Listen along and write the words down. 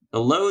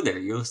Hello there,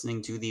 you're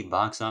listening to the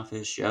Box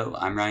Office Show.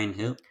 I'm Ryan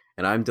Hill.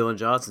 And I'm Dylan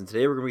Johnson.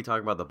 Today we're going to be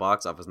talking about the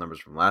box office numbers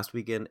from last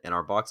weekend and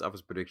our box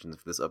office predictions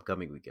for this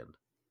upcoming weekend.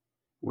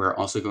 We're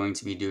also going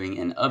to be doing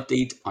an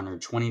update on our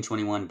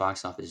 2021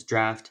 box office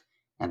draft,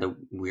 and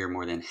we're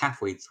more than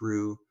halfway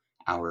through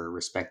our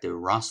respective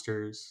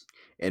rosters.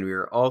 And we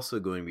are also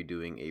going to be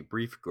doing a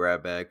brief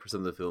grab bag for some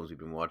of the films we've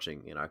been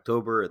watching in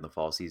October and the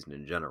fall season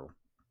in general.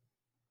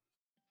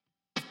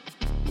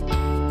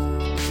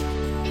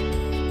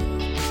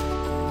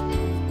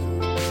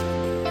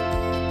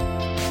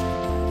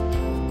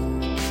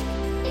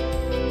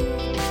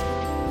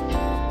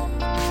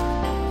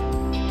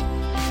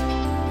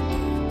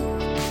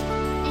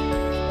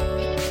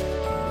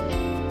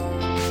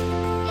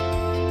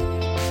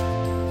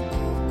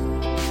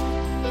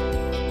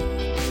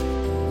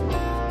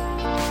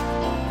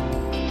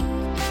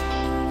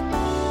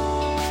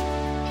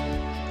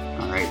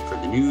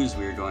 News,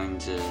 we're going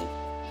to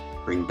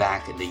bring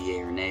back the yay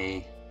or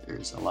nay.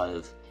 There's a lot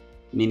of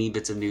mini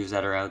bits of news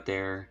that are out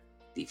there.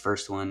 The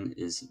first one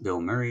is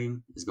Bill Murray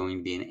is going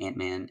to be in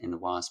Ant-Man and the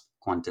Wasp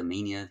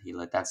Quantumania. He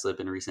let that slip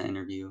in a recent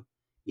interview.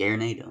 Yay or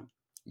nay, Dylan?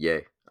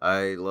 Yay.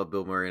 I love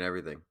Bill Murray and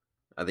everything.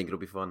 I think it'll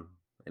be fun.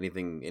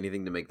 Anything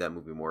to make that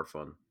movie more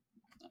fun.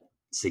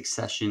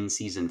 Succession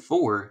Season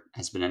 4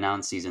 has been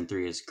announced. Season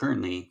 3 is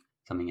currently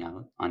coming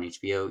out on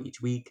HBO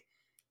each week.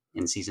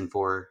 And Season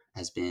 4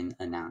 has been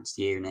announced.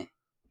 Yay or nay?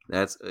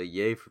 That's a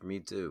yay for me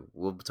too.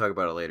 We'll talk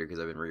about it later because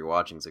I've been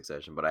rewatching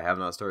Succession, but I have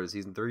not started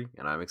season 3,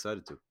 and I'm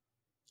excited to.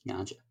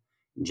 Gotcha.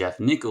 Jeff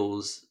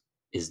Nichols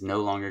is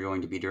no longer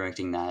going to be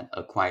directing that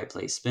A Quiet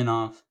Place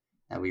spinoff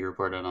that we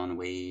reported on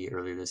way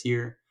earlier this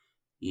year.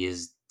 He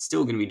is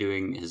still going to be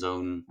doing his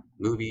own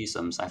movie,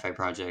 some sci-fi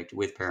project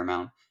with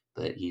Paramount,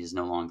 but he's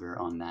no longer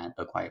on that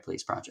A Quiet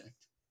Place project.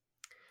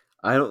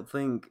 I don't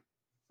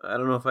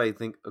know if I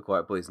think A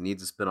Quiet Place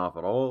needs a spinoff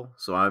at all,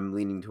 so I'm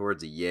leaning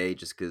towards a yay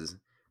just because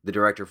the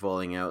director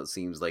falling out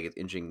seems like it's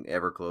inching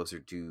ever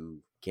closer to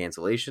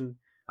cancellation.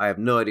 I have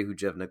no idea who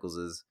Jeff Nichols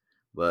is,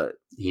 but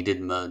he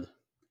did Mud.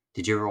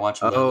 Did you ever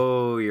watch Mud?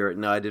 Oh,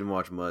 no, I didn't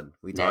watch Mud.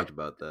 We talked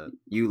about that.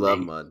 You love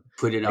Mud.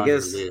 Put it on your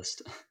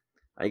list.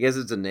 I guess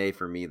it's a nay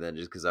for me then,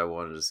 just because I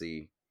wanted to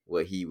see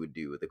what he would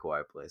do with A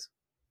Quiet Place.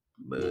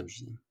 But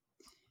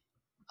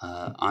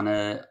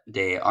Ana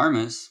de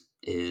Armas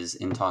is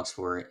in talks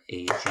for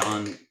a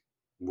John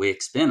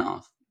Wick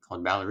spinoff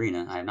called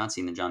Ballerina. I have not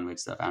seen the John Wick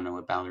stuff. I don't know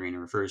what Ballerina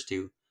refers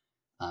to,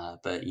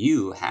 but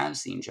you have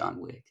seen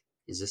John Wick.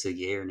 Is this a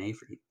yay or nay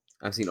for you?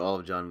 I've seen all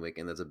of John Wick,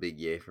 and that's a big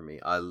yay for me.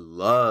 I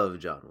love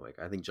John Wick.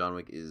 I think John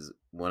Wick is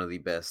one of the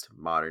best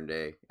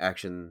modern-day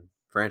action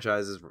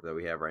franchises that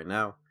we have right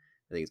now.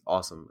 I think it's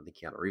awesome. I think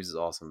Keanu Reeves is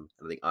awesome.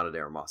 I think Ana de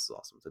Armas is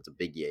awesome. So it's a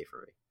big yay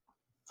for me.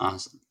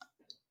 Awesome.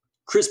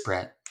 Chris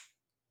Pratt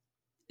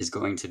is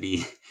going to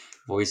be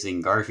voicing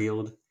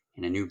Garfield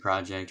in a new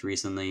project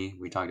recently.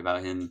 We talked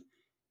about him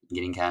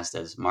getting cast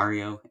as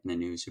Mario in the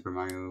new Super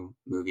Mario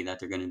movie that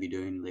they're going to be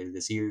doing later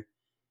this year.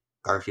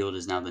 Garfield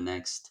is now the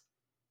next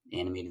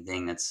animated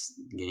thing that's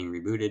getting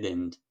rebooted,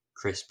 and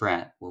Chris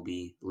Pratt will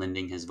be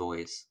lending his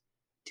voice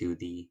to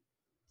the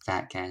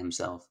fat cat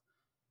himself.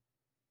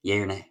 Yay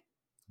or nay?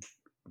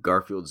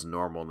 Garfield's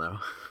normal now.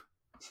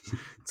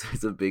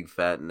 It's a big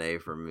fat nay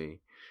for me.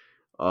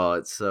 Oh,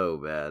 it's so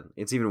bad.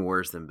 It's even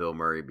worse than Bill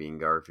Murray being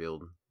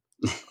Garfield.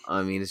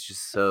 I mean, it's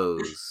just so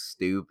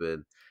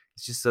stupid.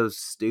 It's just so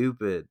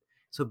stupid.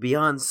 So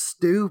beyond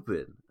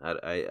stupid.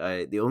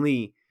 I the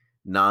only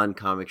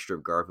non-comic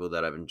strip Garfield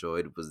that I've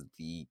enjoyed was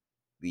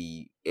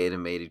the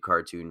animated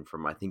cartoon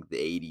from I think the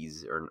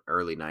 80s or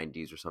early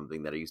 90s or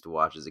something that I used to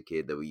watch as a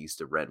kid that we used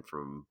to rent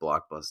from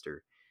Blockbuster.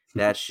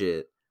 That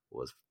shit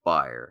was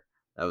fire.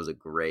 That was a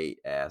great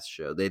ass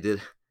show. They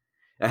did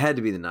it had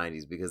to be the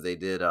 90s because they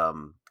did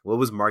what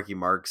was Marky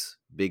Mark's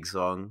big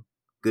song?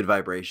 Good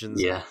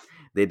Vibrations. Yeah.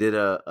 They did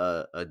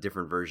a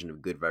different version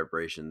of Good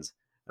Vibrations,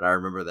 and I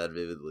remember that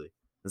vividly.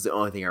 That's the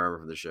only thing I remember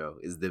from the show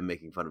is them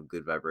making fun of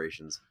Good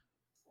Vibrations.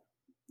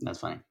 That's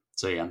funny.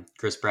 So yeah,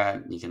 Chris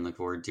Pratt, you can look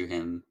forward to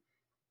him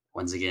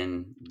once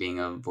again being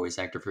a voice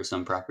actor for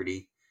some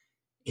property.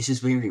 It's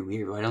just very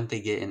weird. Why don't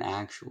they get an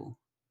actual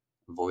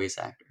voice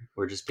actor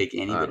or just pick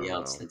anybody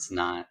else that's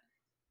not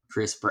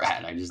Chris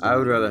Pratt? I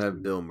would rather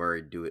have Bill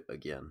Murray do it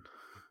again.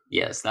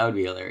 Yes, that would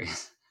be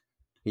hilarious.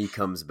 He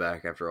comes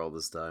back after all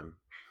this time.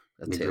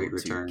 A Tale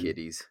of Two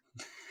Kitties.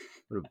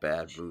 What a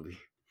bad movie.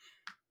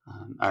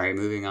 All right,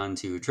 moving on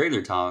to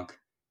trailer talk,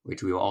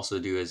 which we will also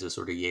do as a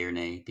sort of yay or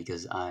nay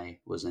because I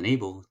was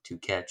unable to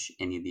catch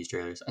any of these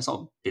trailers. I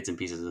saw bits and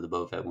pieces of the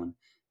Boba Fett one,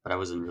 but I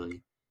wasn't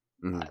really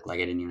I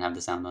didn't even have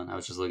the sound on. I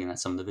was just looking at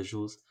some of the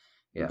visuals.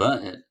 Yeah.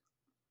 But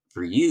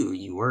for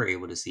you were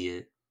able to see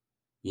it.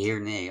 Yay or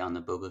nay on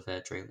the Boba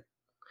Fett trailer?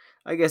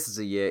 I guess it's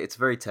a yay. It's a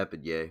very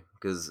tepid yay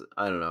because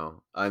I don't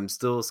know. I'm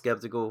still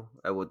skeptical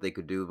at what they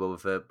could do with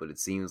Boba Fett, but it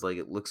seems like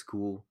it looks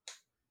cool.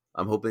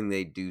 I'm hoping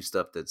they do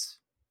stuff that's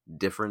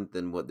different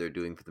than what they're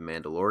doing for the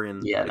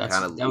Mandalorian. Yeah,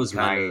 that was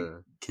my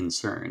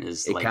concern.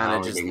 Is it kind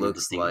of just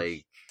looks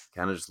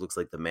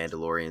like the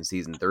Mandalorian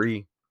season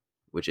 3,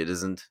 which it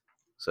isn't.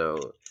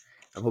 So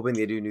I'm hoping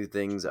they do new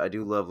things. I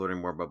do love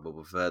learning more about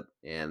Boba Fett,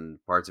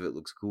 and parts of it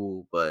looks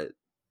cool, but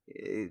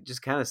it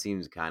just kind of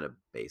seems kind of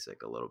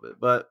basic a little bit.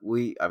 But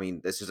I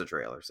mean, it's just a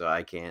trailer, so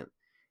I can't.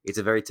 It's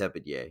a very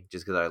tepid yay,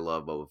 just because I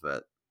love Boba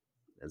Fett,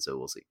 and so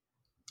we'll see.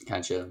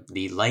 Gotcha.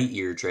 The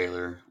Lightyear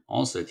trailer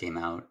also came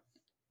out.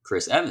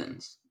 Chris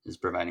Evans is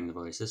providing the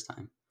voice this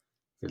time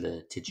for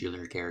the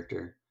titular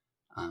character.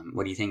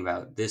 What do you think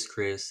about this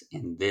Chris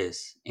and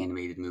this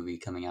animated movie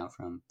coming out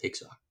from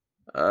Pixar?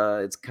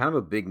 It's kind of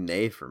a big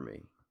nay for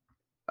me.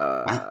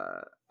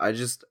 Wow. I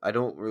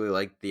don't really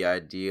like the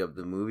idea of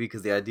the movie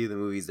because the idea of the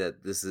movie is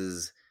that this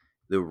is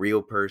the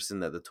real person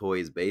that the toy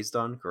is based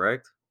on.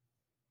 Correct?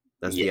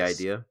 That's the Yes.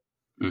 idea.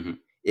 Hmm.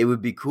 It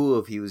would be cool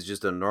if he was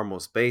just a normal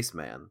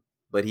spaceman,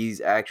 but he's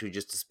actually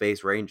just a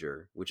space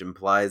ranger, which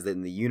implies that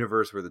in the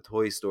universe where the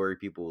Toy Story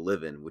people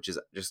live in, which is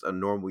just a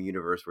normal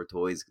universe where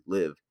toys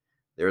live,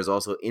 there is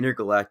also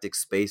intergalactic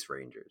space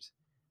rangers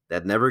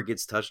that never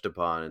gets touched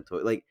upon in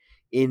like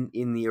in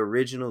the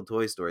original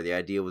Toy Story. The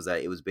idea was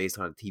that it was based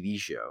on a TV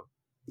show,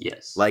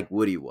 Yes. like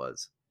Woody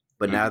was,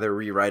 but now Hmm. they're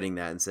rewriting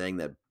that and saying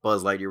that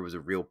Buzz Lightyear was a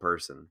real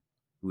person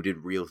who did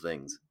real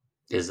things,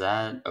 Is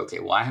that okay?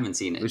 Well, I haven't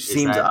seen it. which Is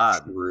seems that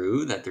odd.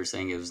 true that they're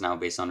saying it was now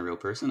based on a real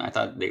person? I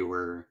thought they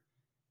were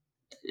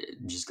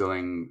just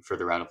going for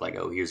the route of like,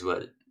 oh, here's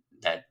what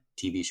that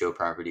TV show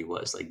property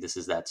was. Like, this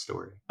is that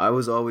story. I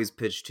was always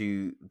pitch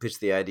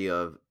the idea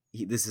of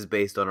this is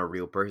based on a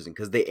real person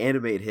because they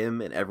animate him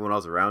and everyone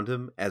else around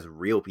him as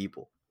real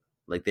people,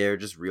 like they're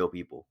just real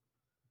people.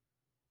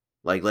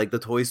 Like the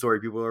Toy Story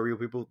people are real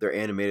people. They're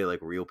animated like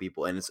real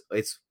people, and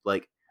it's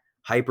like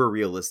hyper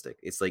realistic.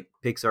 It's like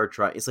Pixar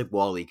try. It's like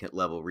Wally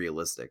level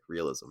realism,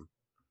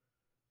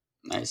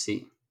 I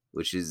see.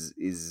 which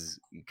is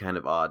kind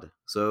of odd.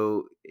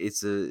 So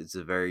it's a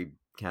very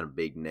kind of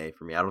big nay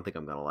for me. I don't think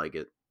I'm gonna like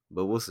it,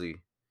 but we'll see.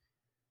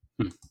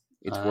 Hmm.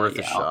 It's worth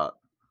a Yeah, shot.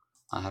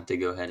 I'll have to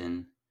go ahead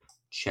and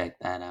check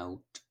that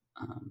out.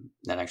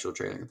 That actual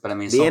trailer. But I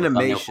mean, I The saw the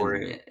thumbnail for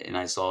animation it, and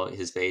I saw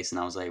his face, and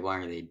I was like, why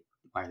are they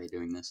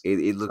doing this?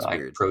 it So looks I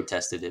weird.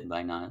 protested it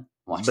by not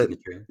watching But the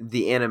trailer.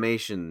 the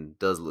animation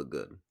does look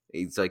good.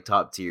 It's like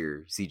top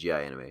tier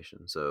CGI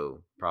animation,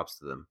 so props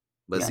to them.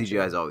 But CGI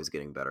Gotcha. is always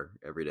getting better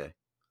every day.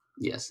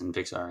 Yes, and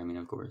Pixar. I mean,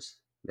 of course,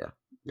 Yeah,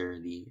 they're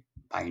the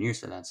pioneers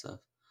for that stuff.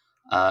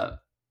 Uh,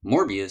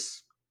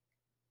 Morbius,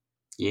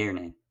 yay or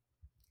nay?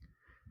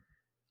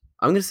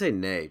 I'm gonna say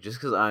nay, just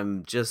because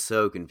I'm just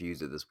so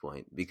confused at this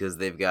point because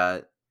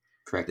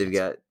Correct they've answer.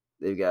 got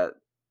they've got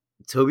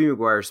Tobey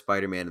Maguire's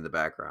Spider Man in the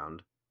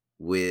background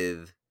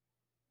with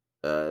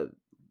uh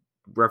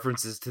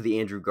references to the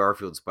Andrew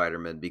Garfield Spider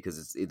Man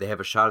because they have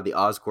a shot of the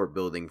Oscorp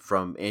building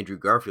from Andrew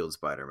Garfield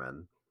Spider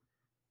Man,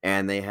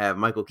 and they have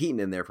Michael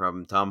Keaton in there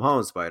from Tom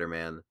Holland's Spider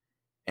Man,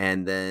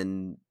 and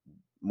then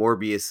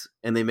Morbius,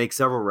 and they make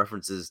several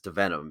references to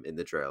Venom in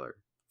the trailer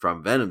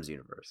from Venom's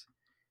universe.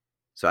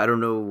 So I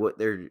don't know what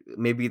they're.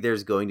 Maybe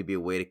there's going to be a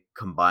way to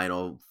combine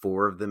all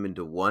four of them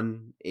into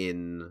one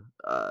in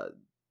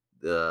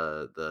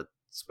the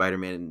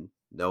Spider-Man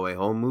No Way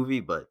Home movie,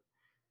 but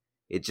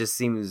it just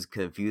seems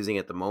confusing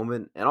at the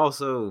moment. And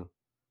also,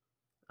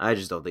 I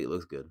just don't think it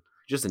looks good.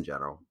 Just in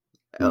general,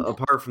 No.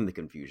 apart from the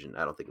confusion,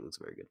 I don't think it looks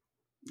very good.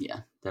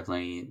 Yeah,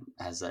 definitely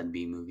has that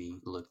B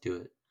movie look to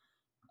it.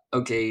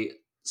 Okay,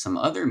 some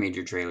other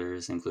major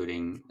trailers,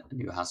 including a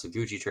new House of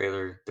Gucci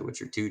trailer, The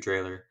Witcher 2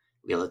 trailer,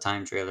 Wheel of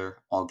Time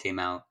trailer, all came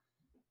out.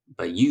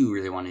 But you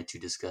really wanted to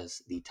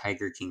discuss the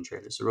Tiger King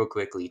trailer. So, real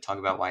quickly, talk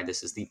about why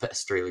this is the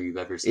best trailer you've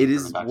ever It seen from a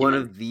is one documentary.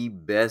 of the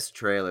best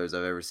trailers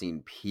I've ever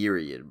seen.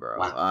 Period, bro.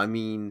 Wow. I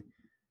mean,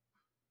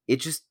 it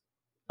just.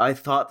 I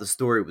thought the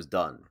story was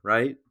done.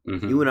 Right? You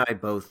Mm-hmm. and I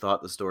both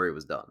thought the story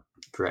was done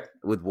Correct.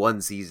 with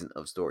one season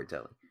of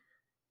storytelling.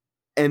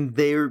 And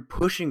they're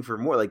pushing for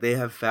more. Like they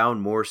have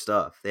found more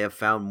stuff. They have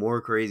found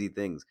more crazy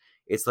things.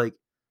 It's like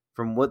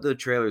from what the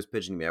trailer is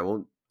pitching me. I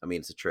won't. I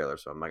mean, it's a trailer,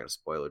 so I'm not gonna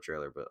spoil the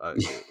trailer. But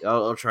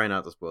I'll try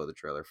not to spoil the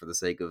trailer for the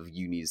sake of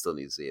still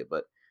need to see it.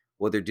 But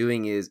what they're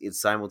doing is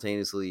it's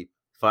simultaneously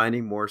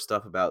finding more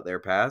stuff about their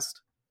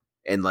past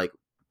and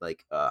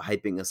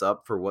hyping us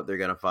up for what they're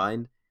gonna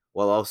find,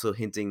 while also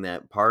hinting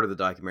that part of the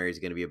documentary is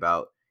going to be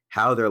about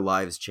how their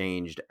lives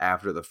changed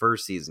after the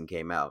first season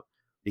came out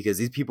because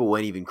these people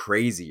went even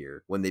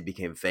crazier when they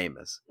became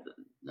famous.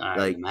 I would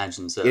Like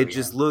imagine so, it yeah.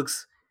 just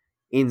looks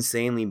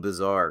insanely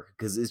bizarre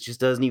because it just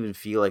doesn't even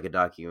feel like a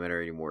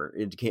documentary anymore.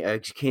 I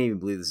just can't even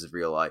believe this is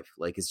real life.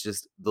 Like it's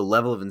just the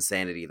level of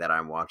insanity that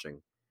I'm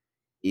watching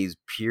is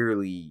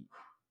purely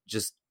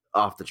just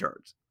off the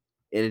charts.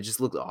 And it just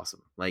looked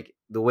awesome. Like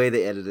the way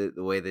they edited it,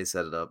 the way they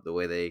set it up, the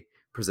way they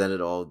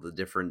presented all the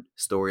different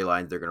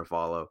storylines they're going to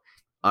follow.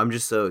 I'm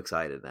just so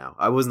excited now.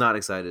 I was not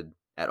excited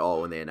at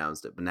all when they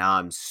announced it, but now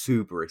I'm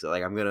super excited.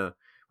 Like I'm going to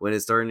when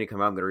it's starting to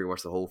come out, I'm going to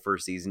rewatch the whole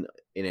first season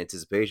in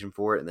anticipation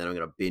for it, and then I'm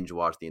going to binge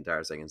watch the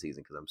entire second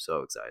season because I'm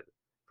so excited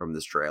from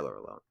this trailer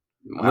alone.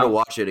 I'm going to Wow.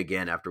 watch it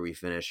again after we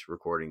finish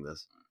recording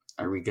this.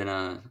 Are we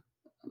gonna.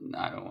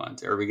 I don't want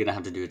to. Are we gonna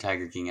have to do a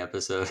Tiger King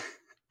episode?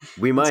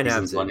 We might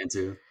have Seasons to. 1 and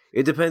 2?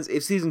 It depends.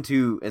 If season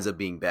two ends up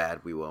being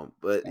bad, we won't.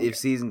 But if Okay.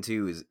 season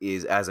two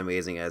is as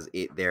amazing as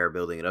they're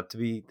building it up to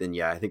be, then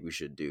yeah, I think we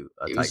should do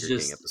a It was Tiger King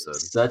just episode.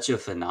 such a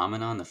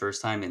phenomenon the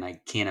first time, and I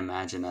can't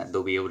imagine that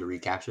they'll be able to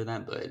recapture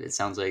that. But it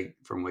sounds like,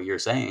 from what you're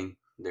saying,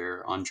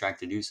 they're on track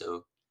to do so,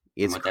 from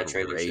It's what that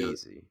trailer showed.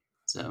 crazy.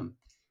 So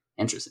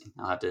interesting.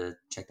 I'll have to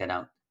check that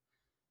out.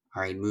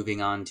 All right,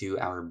 moving on to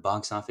our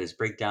box office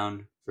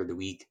breakdown for the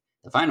week,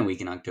 the final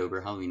week in October,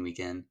 Halloween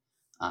weekend.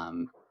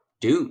 Um,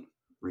 Dune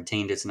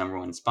retained its number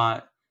one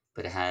spot,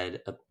 but it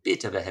had a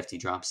bit of a hefty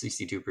drop,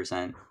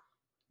 62%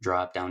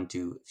 drop down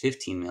to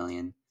 15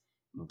 million.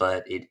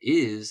 But it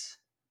is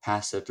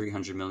past the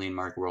 300 million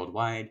mark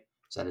worldwide,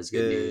 so that is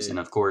good news. And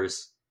Yay! of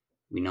course,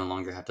 we no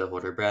longer have to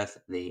hold our breath.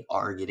 They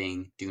are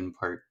getting Dune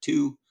Part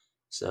 2,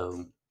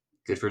 so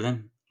good for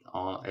them.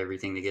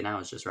 Everything they get now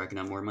is just racking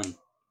up more money.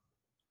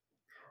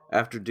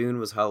 After Dune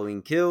was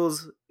Halloween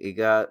Kills, it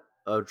got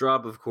a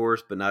drop, of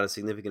course, but not as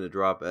significant a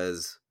drop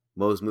as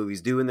most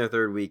movies do in their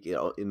third week.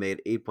 It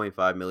made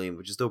 8.5 million,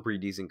 which is still pretty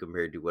decent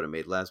compared to what it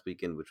made last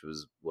weekend, which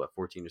was what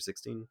 14 or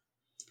 16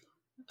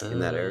 in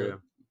that Uh,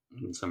 area.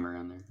 Somewhere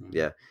around there. Yeah.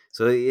 Yeah,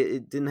 so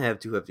it didn't have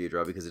too hefty a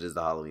drop because it is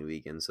the Halloween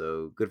weekend.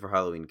 So good for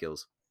Halloween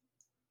Kills.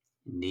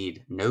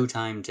 Indeed, No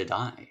Time to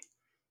Die.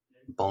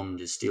 Bond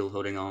is still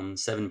holding on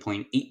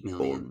 7.8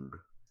 million Bond.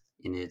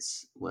 in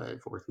its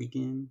fourth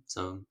weekend,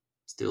 so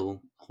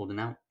still holding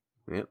out.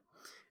 Yep.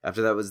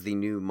 After that was the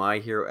new My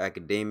Hero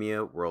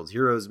Academia World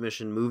Heroes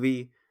Mission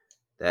movie.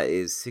 That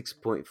is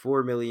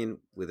 6.4 million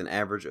with an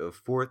average of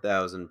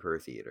 4,000 per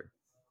theater.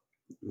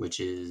 Which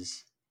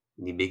is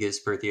the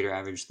biggest per theater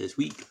average this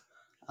week.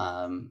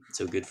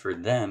 So good for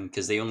them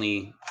because they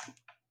only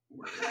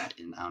were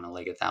in, I don't know,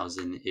 like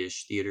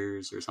 1,000-ish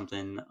theaters or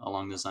something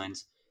along those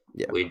lines.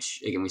 Yeah.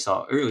 Which again we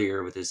saw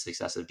earlier with the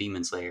success of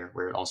Demon Slayer,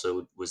 where it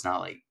also was not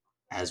like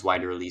as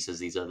wide a release as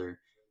these other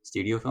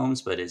studio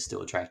films, but it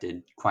still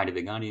attracted quite a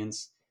big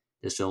audience.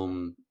 This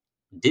film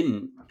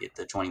didn't get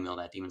the 20 mil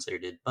that Demon Slayer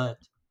did, but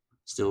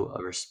still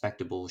a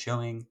respectable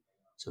showing.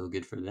 So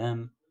good for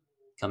them.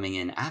 Coming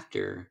in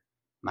after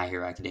My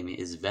Hero Academia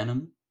is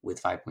Venom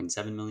with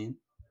 5.7 million.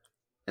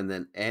 And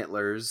then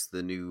Antlers,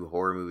 the new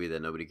horror movie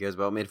that nobody cares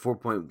about, made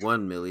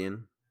 4.1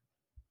 million,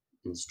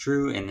 It's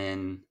true. And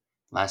then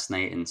last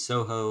night in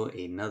Soho,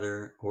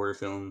 another horror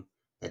film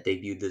that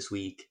debuted this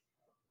week,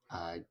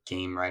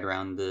 came right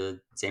around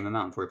the same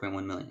amount,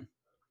 4.1 million.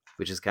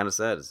 which is kind of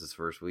sad. It's his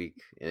first week,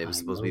 and it was I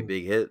supposed to be a know.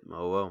 big hit.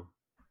 Oh well,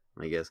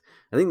 I guess.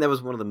 I think that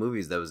was one of the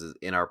movies that was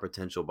in our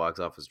potential box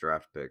office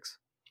draft picks.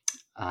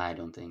 I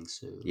don't think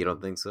You don't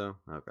so. think so?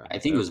 Okay, I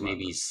think it never was mind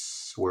maybe then.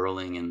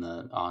 swirling in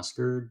the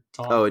Oscar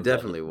Oh, talk, it but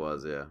definitely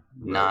was, yeah.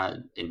 But not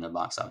in the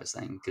box office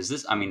thing. Because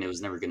this, I mean, it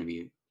was never going to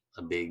be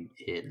a big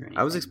hit or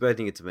I was anything.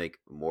 expecting it to make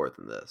more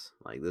than this.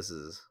 Like this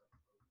is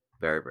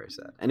very very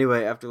sad.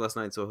 Anyway, after last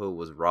night, Soho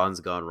was Ron's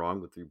Gone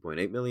Wrong with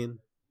 3.8 million.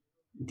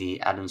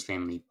 The Adams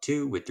Family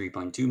 2 with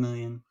 3.2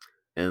 million.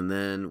 And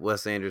then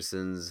Wes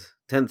Anderson's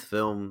 10th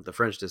film, The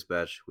French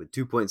Dispatch, with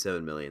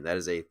 2.7 million. That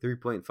is a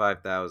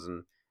 3.5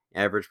 thousand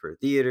average per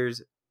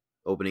theaters,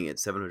 opening at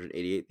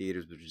 788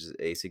 theaters, which is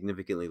a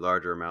significantly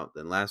larger amount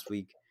than last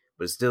week,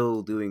 but it's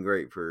still doing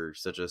great for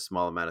such a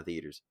small amount of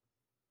theaters.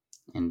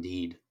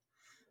 Indeed.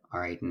 All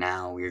right,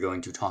 now we are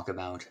going to talk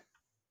about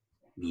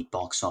the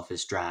box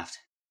office draft.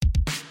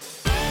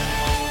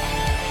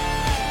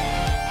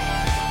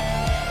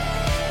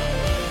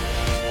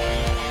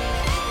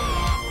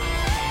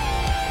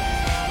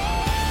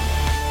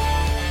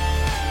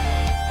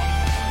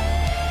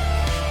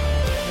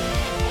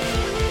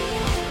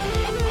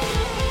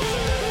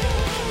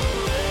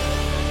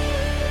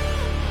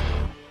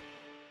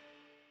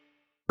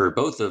 For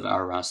both of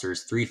our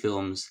rosters, 3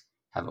 films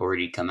have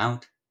already come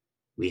out.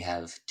 We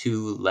have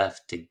 2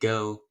 left to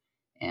go,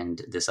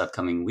 and this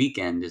upcoming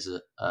weekend is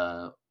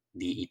The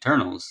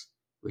Eternals,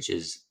 which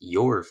is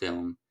your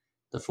film,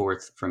 the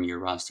fourth from your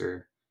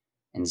roster.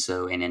 And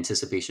so, in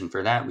anticipation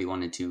for that, we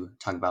wanted to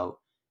talk about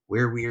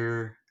where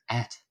we're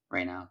at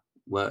right now.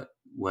 What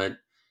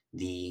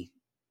the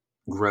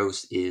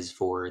gross is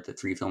for the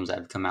 3 films that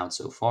have come out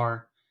so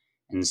far.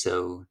 And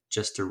so,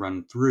 just to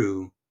run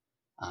through,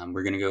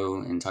 we're going to go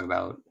and talk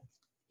about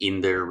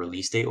in their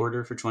release date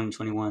order for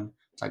 2021.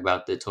 Talk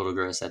about the total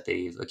gross that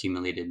they've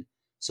accumulated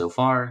so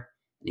far.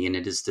 Again,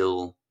 it is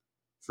still,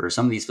 for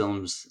some of these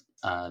films,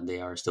 they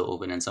are still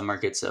open in some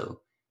markets,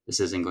 so this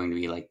isn't going to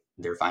be like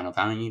their final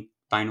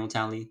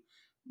tally.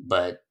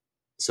 But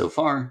so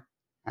far,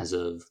 as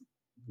of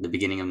the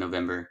beginning of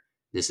November,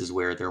 this is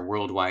where their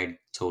worldwide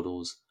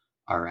totals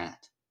are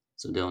at.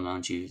 So Dylan, why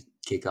don't you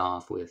kick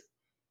off with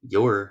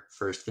your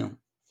first film?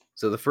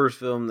 So the first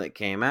film that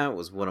came out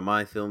was one of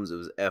my films. It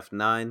was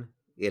F9.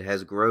 It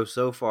has grossed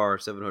so far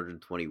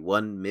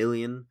 721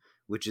 million,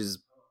 which is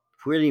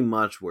pretty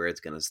much where it's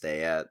going to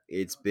stay at.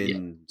 It's Yeah,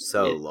 been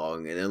so it,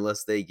 long, and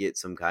unless they get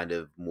some kind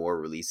of more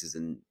releases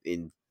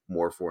in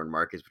more foreign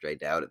markets, which I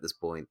doubt at this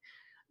point,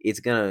 it's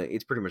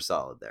pretty much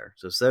solid there.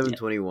 So yeah,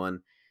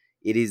 721,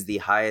 it is the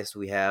highest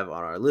we have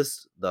on our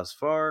list thus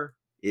far.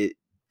 It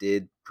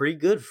did pretty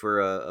good for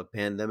a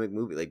pandemic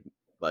movie. Like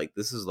Like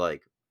this is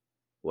like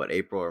what,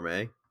 April or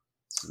May?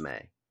 This is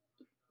May,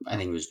 I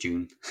think it was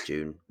June.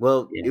 June.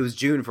 Well, Yeah, it was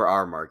June for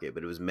our market,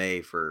 but it was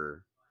May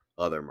for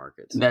other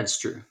markets. that's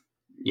true.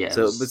 Yeah, it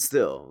So, but was.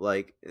 still,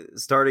 like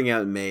starting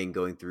out in May and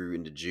going through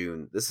into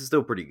June, this is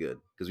still pretty good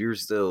because we were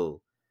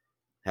still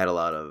had a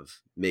lot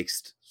of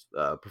mixed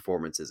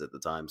performances at the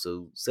time.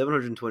 So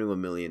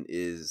 721 million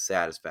is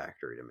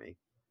satisfactory to me.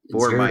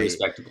 It's For very my,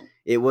 respectable.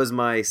 it was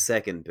my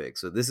second pick,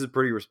 so this is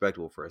pretty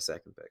respectable for a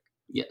second pick.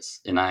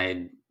 Yes, and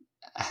I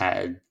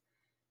had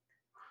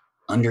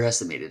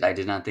underestimated. I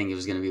did not think it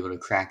was going to be able to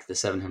crack the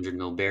 700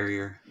 mil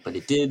barrier, but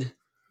it did,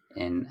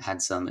 and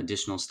had some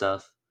additional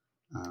stuff,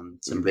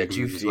 some Bet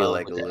you revenue as feel well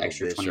like a with the little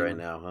extra bitch 20 right mil.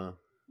 now,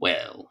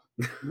 Well,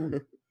 huh?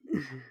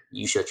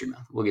 you shut your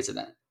mouth. We'll get to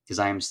that because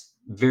I am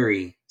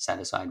very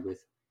satisfied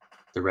with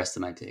the rest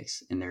of my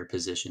picks in their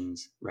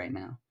positions right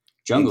now.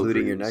 Jungle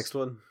Including your Cruise. next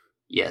one.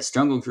 Yes,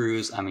 Jungle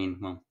Cruise. I mean,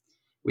 well,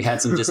 we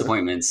had some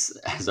disappointments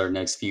as our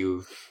next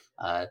few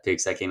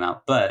picks that came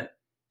out, but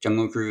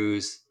Jungle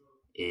Cruise,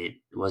 it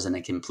wasn't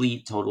a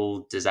complete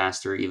total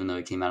disaster, even though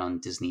it came out on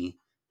Disney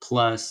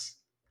Plus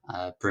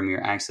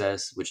Premier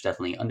Access, which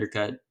definitely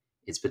undercut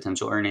its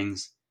potential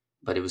earnings.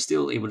 But it was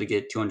still able to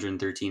get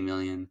 213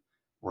 million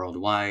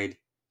worldwide.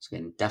 So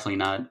again, definitely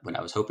not what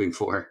I was hoping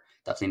for.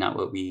 Definitely not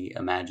what we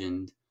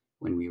imagined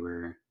when we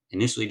were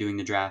initially doing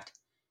the draft.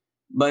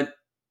 But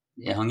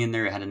it hung in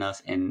there. It had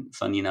enough, and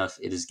funny enough,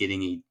 it is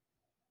getting a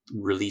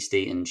release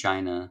date in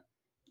China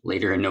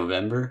later in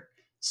November,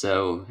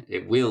 so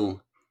it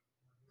will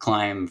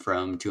climb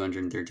from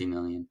 213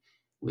 million,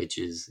 which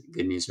is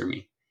good news for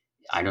me.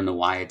 I don't know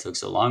why it took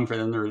so long for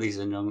them to release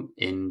it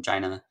in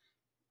China.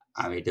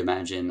 I would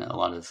imagine a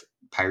lot of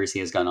piracy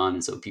has gone on,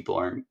 and so people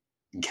aren't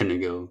gonna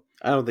go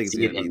I don't think it's see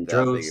going it to be in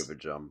that big of droves, a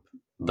jump.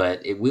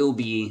 but it will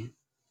be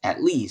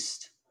at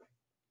least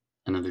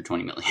another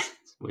 20 million,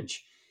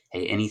 which,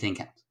 hey, anything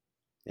counts.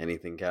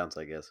 Anything counts,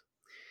 I guess.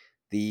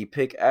 The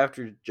pick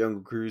after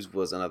Jungle Cruise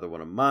was another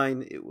one of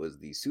mine. It was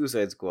the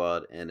Suicide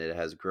Squad, and it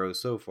has grossed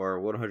so far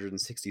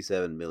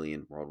 167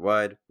 million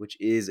worldwide, which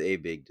is a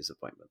big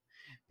disappointment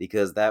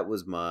because that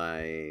was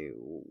my,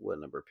 what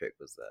number pick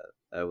was that?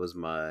 That was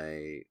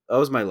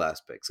my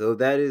last pick. So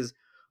that is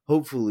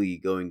hopefully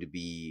going to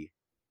be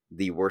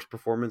the worst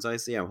performance I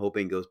see. I'm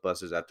hoping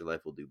Ghostbusters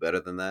Afterlife will do better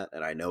than that,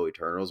 and I know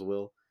Eternals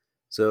will.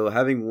 So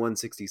having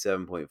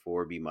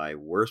 167.4 be my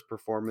worst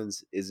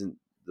performance isn't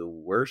the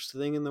worst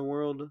thing in the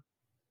world,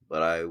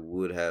 but I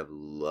would have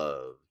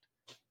loved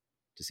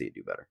to see it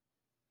do better.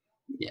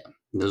 Yeah,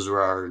 those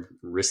were our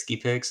risky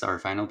picks, our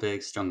final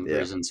picks, Jungle Yeah,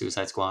 Cruise and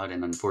Suicide Squad,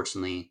 and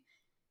unfortunately,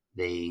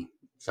 they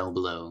fell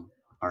below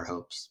our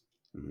hopes.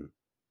 hmm,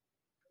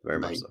 very But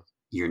much so.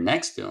 your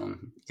next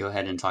film, go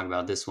ahead and talk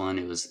about this one.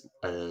 It was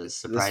a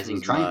This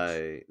surprising was triumph.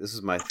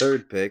 my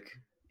third pick.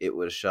 It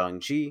was Shang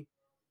Chi.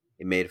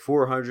 It made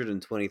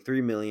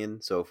 423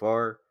 million so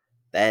far.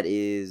 That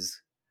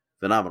is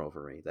phenomenal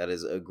for me. That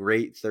is a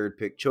great third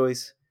pick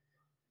choice,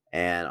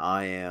 and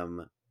I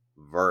am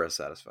very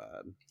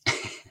satisfied.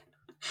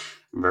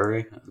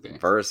 Very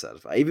okay. Very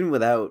satisfied. Even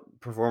without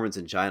performance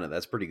in China,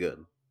 that's pretty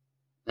good.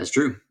 That's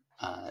true,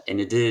 and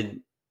it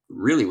did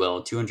really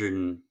well.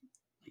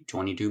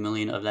 222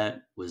 million of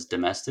that was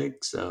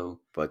domestic,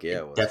 so Fuck yeah,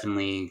 it it was.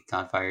 definitely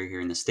caught fire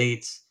here in the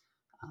states.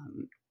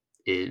 Um,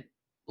 it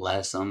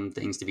left some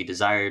things to be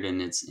desired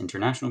in its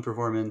international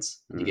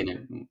performance. And Mm, again,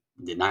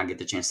 it did not get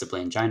the chance to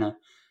play in China,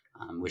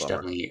 which bummer.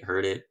 definitely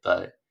hurt it.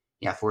 But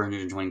yeah,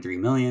 423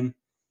 million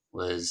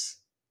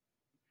was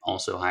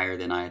also higher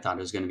than I thought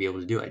it was going to be able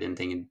to do. I didn't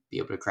think it'd be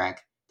able to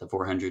crack the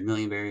 400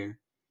 million barrier,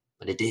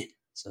 but it did.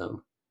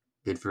 So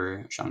good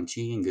for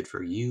Shang-Chi and good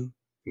for you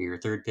for your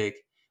third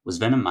pick. Was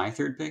Venom my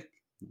third pick?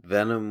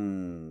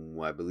 Venom,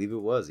 I believe it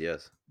was.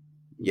 Yes,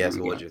 There yes, we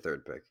it was go. your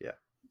third pick. Yeah.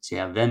 So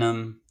yeah,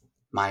 Venom,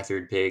 my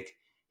third pick.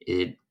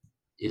 It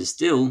is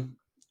still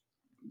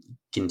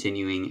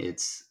continuing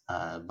its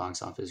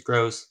box office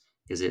gross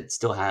because it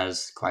still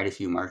has quite a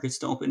few markets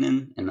to open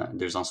in. And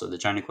there's also the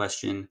China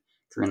question.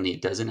 Currently,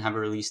 it doesn't have a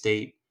release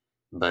date,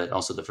 but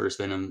also the first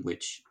Venom,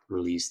 which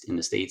released in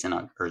the States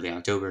in early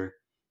October,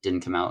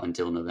 didn't come out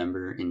until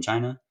November in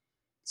China.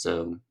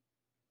 So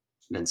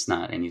that's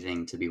not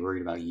anything to be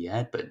worried about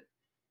yet. But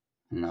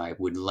I don't know, I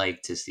would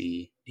like to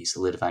see a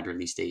solidified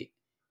release date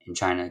in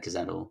China because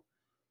that'll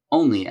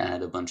only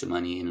add a bunch of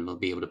money and it'll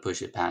be able to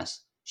push it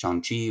past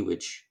Shang-Chi,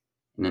 which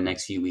in the Mm-hmm.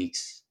 next few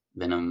weeks,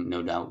 Venom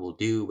no doubt will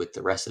do with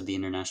the rest of the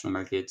international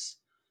markets.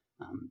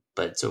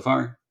 But so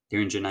far,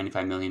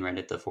 395 million right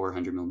at the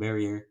 400 mil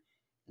barrier.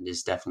 It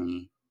is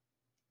definitely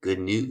good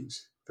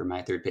news for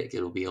my third pick.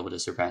 It'll be able to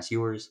surpass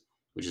yours,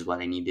 which is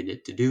what I needed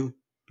it to do.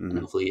 And Mm-hmm.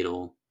 hopefully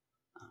it'll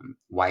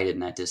widen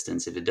that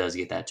distance if it does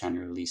get that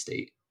China release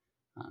date.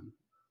 Um,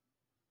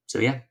 so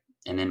yeah.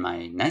 And then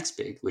my next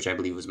pick, which I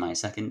believe was my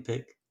second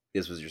pick,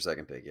 This was your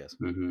second pick. Yes.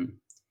 mhm,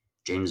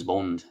 James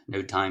Bond,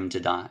 No Time to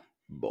Die,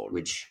 Bond.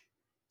 which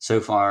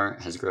so far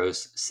has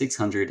grossed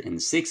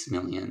 606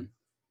 million,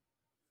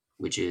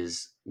 which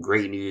is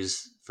great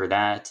news for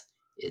that.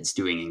 It's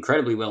doing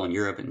incredibly well in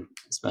Europe and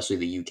especially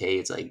the UK.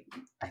 It's like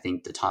I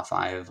think the top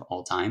 5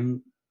 all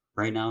time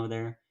right now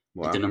there.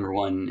 Like the Wow. number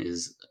 1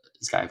 is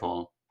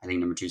Skyfall. I think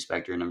number 2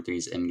 Spectre, number 3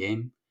 is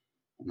Endgame,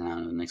 and then I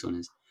don't know the next one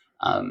is.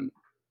 Um,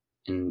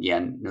 and yeah,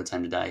 No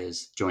Time to Die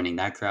is joining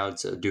that crowd,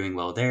 so doing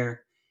well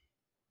there.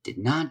 Did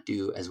not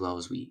do as well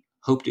as we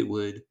hoped it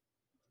would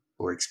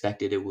or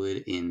expected it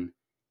would in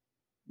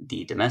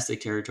the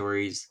domestic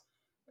territories,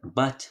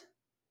 but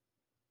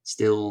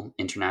still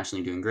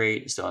internationally doing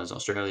great. It still has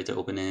Australia to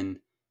open in.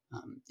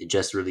 It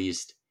just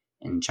released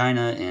in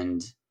China,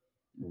 and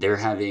they're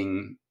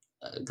having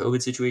a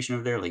COVID situation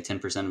over there. Like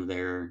 10% of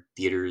their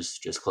theaters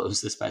just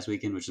closed this past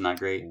weekend, which is not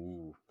great.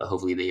 Ooh. But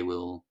hopefully they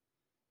will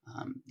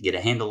get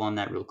a handle on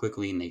that real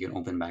quickly and they can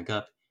open back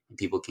up. And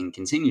people can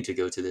continue to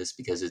go to this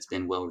because it's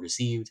been well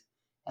received,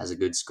 has a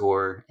good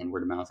score, and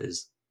word of mouth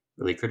is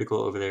really critical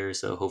over there.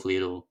 So hopefully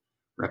it'll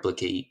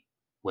replicate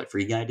what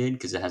Free Guy did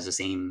because it has the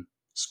same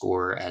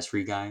score as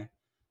Free Guy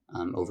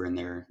over in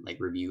their like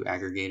review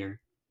aggregator.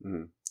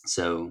 Mm.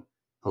 So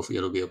hopefully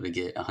it'll be able to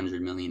get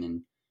 100 million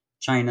in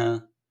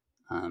China.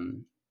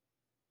 Um,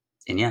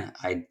 and yeah,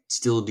 I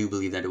still do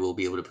believe that it will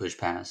be able to push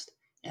past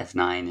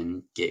F9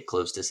 and get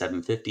close to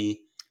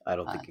 750. I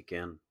don't Uh, think it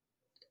can.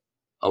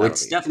 oh, I don't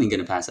it's think it can. definitely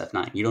going to pass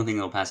F9. You don't think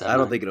it'll pass I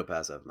don't F9? think it'll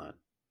pass F9.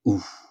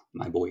 Oof,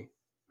 my boy,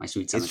 my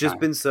sweet son It's of just Kyle.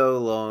 been so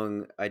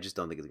long. I just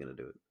don't think it's gonna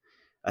do it.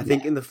 I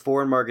think Yeah. in the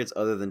foreign markets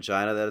other than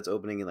China that it's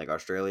opening in, like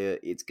Australia,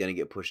 it's gonna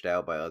get pushed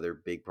out by other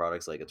big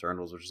products like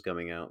Eternals, which is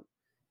coming out.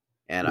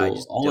 And I Well,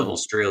 just all of don't.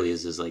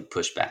 Australia's is like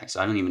pushed back,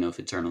 so I don't even know if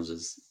Eternals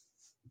is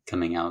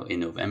coming out in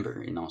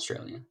November in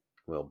Australia.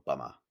 Well,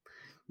 bummer.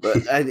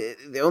 But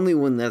the only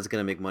one that's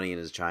gonna make money in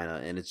is China,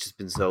 and it's just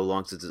been so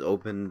long since it's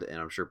opened, and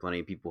I'm sure plenty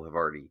of people have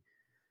already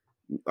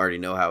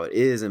know how it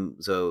is,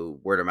 and so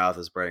word of mouth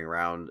is spreading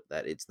around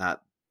that it's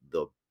not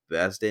the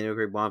best Daniel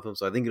Craig Bond film.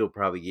 So I think it'll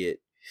probably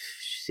get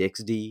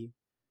 60,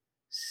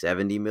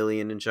 70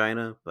 million in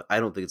China, but I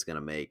don't think it's going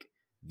to make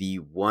the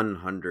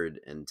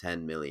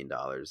 $110 million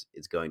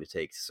it's going to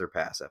take to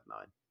surpass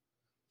F9.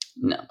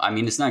 No, I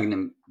mean it's not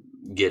going to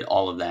get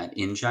all of that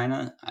in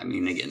China. I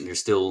mean, again, there's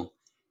still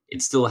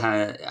it still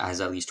has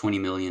at least 20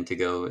 million to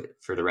go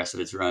for the rest of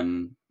its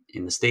run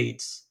in the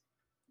States.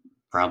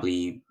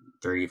 Probably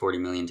 30, 40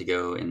 million to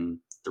go in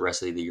the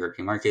rest of the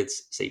European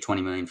markets. Say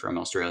 20 million from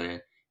Australia,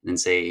 and then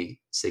say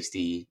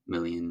 60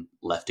 million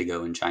left to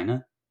go in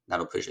China.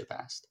 That'll push it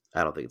past.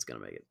 I don't think it's going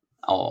to make it.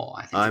 Oh,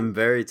 I think it I'm will.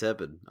 very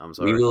tepid. I'm We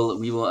sorry. will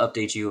we will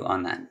update you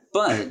on that.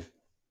 But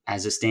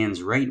as it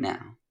stands right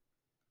now,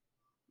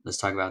 let's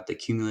talk about the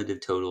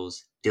cumulative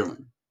totals.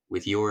 Dylan,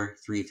 with your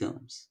 3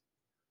 films,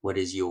 what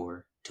is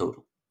your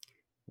total?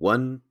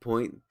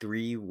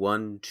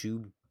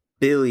 $1.312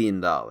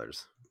 billion.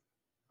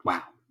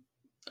 Wow.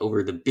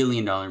 Over the $1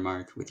 billion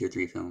mark with your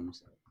 3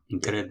 films. Yep.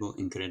 Incredible,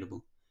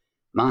 incredible.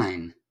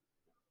 Mine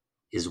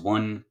is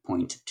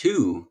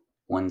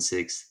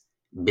 $1.216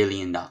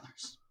 billion.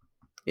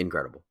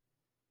 Incredible.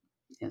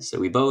 Yeah, so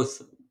we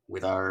both,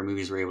 with our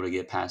movies, were able to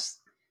get past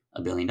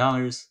 $1 billion.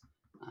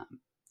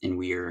 And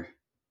we're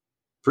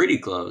pretty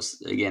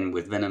close. Again,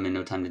 with Venom and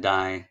No Time to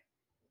Die,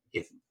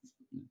 if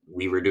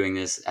we were doing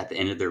this at the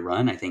end of their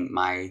run, I think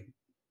my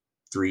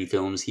 3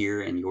 films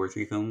here and your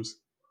 3 films,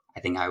 I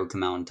think I would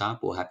come out on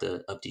top. We'll have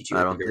to update you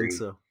I at the don't think very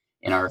so.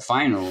 in our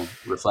final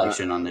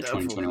reflection on the Doubtful.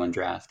 2021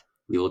 draft.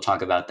 We will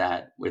talk about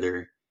that,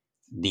 whether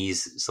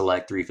these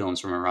select 3 films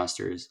from our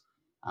rosters,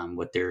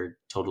 what their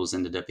totals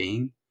ended up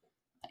being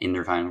in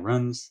their final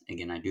runs.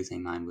 Again, I do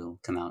think mine will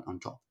come out on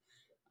top.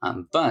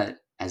 But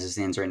as it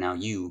stands right now,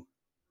 you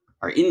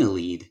are in the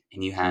lead,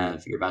 and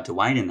Mm. you're about to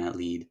widen that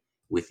lead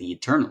with the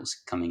Eternals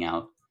coming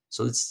out.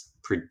 So let's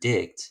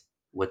predict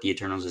what the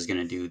Eternals is going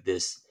to do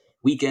this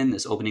weekend,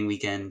 this opening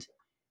weekend,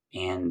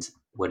 and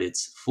what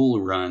its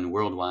full run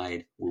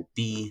worldwide will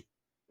be,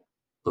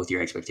 both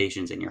your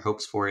expectations and your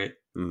hopes for it.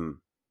 Mm.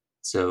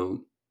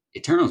 So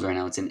Eternals right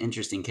now, it's an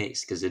interesting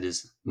case because it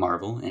is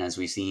Marvel, and as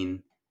we've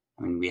seen,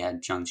 I mean, we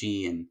had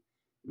Shang-Chi and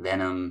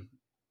Venom,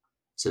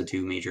 so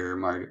 2 major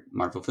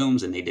Marvel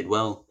films, and they did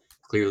well.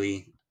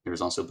 Clearly, there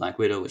was also Black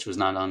Widow, which was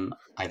not on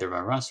either of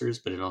our rosters,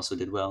 but it also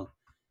did well.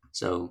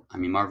 So, I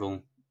mean,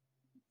 Marvel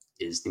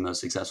is the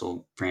most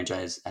successful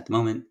franchise at the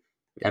moment,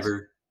 Yes.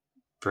 ever,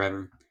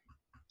 forever.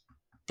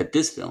 But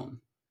this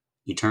film,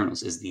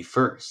 Eternals, is the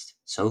first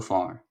so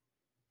far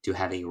to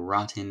have a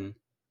rotten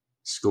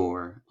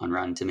score on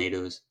Rotten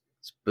Tomatoes.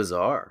 It's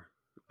bizarre.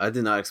 I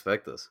did not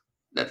expect this.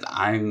 That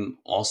I'm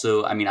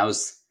also, I mean, I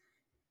was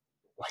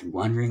like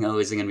wondering, oh,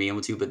 is it going to be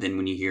able to? But then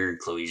when you hear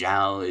Chloe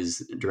Zhao is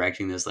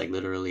directing this, like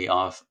literally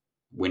off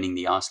winning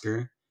the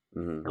Oscar,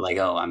 Mm. you're like,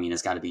 oh, I mean,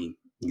 it's got to be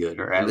good,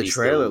 or And at the least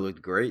trailer they'll.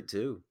 looked great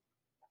too.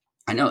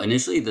 I know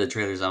initially the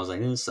trailers, I was like,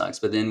 this sucks.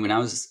 But then when I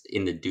was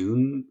in the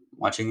Dune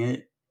watching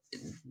it,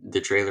 the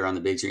trailer on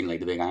the big screen, like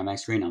the big IMAX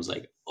screen, I was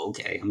like,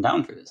 okay, I'm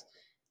down for this.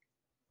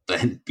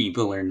 But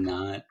people are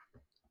not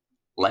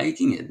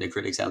liking it. The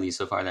critics, at least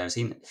so far that I've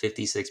seen,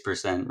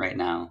 56% right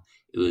now.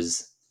 It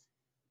was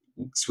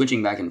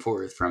switching back and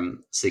forth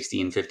from 60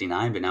 and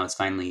 59, but now it's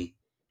finally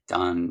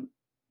gone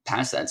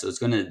past that, so it's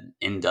going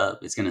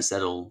to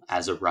settle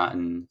as a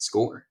rotten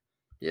score.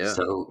 Yeah.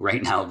 So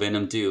right now,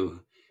 Venom 2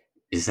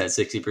 is at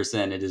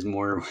 60%. It is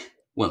more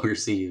well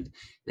received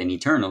than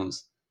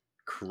Eternals.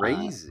 Uh,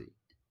 Crazy.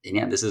 and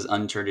yeah, this is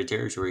uncharted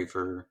territory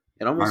for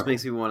It almost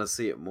makes Marvel. me want to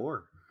see it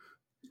more.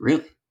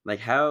 Really, Like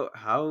how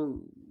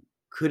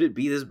could it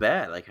be this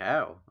bad? Like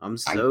how? I'm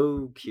I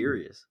so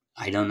curious.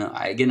 I don't know.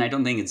 Again, I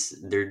don't think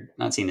they're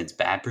not saying it's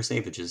bad per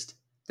se, but just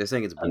They're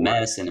saying it's a boring.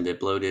 mess and a bit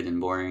bloated and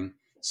boring.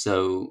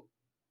 So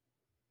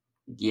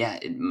yeah,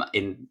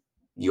 and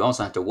you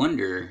also have to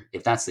wonder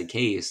if that's the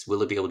case,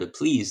 will it be able to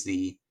please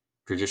the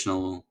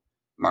traditional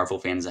Marvel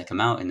fans that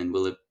come out, and then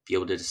will it be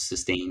able to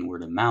sustain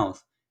word of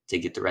mouth to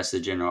get the rest of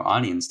the general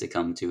audience to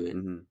come to it,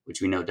 Hmm.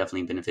 which we know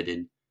definitely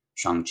benefited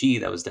Shang-Chi.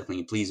 That was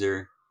definitely a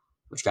pleaser,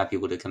 which got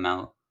people to come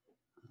out.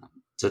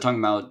 So talking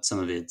about some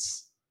of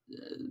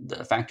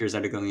the factors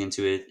that are going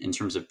into it in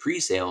terms of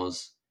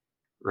pre-sales,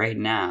 right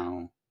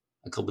now,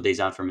 a couple days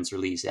out from its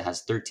release, it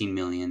has 13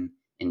 million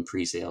in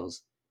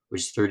pre-sales,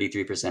 which is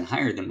 33%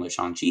 higher than what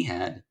Shang-Chi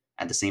had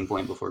at the same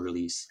point before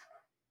release.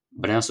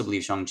 But I also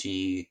believe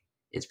Shang-Chi,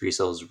 its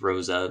pre-sales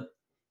rose up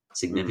Hmm.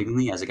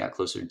 significantly as it got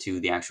closer to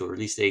the actual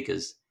release date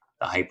because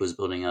the hype was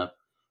building up.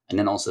 And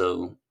then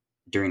also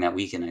during that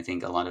weekend, I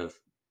think a lot of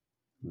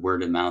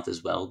word of mouth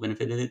as well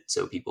benefited it.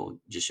 So people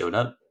just showed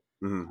up.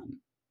 Hmm.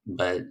 Um,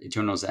 but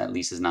Eternals at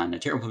least is not in a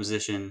terrible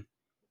position.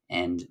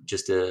 And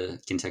just to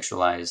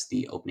contextualize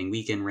the opening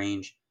weekend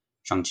range,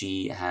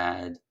 Shang-Chi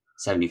had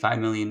 75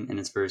 million in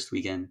its first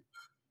weekend.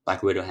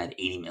 Black Widow had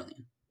 80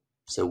 million.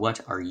 So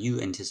what are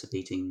you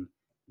anticipating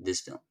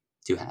this film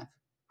to have?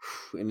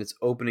 In its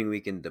opening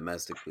weekend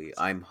domestically,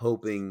 I'm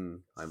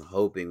hoping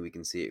we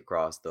can see it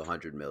cross the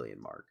 100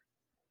 million mark.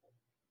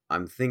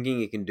 I'm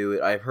thinking it can do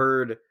it. I've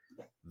heard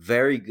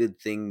very good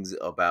things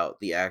about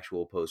the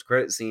actual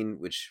post-credit scene,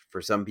 which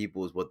for some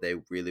people is what they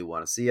really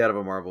want to see out of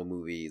a Marvel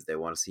movie. Is they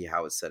want to see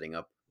how it's setting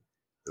up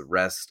the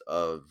rest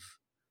of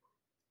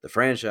the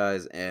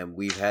franchise, and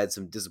we've had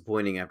some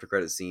disappointing after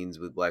credit scenes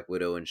with Black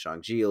Widow and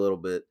Shang-Chi a little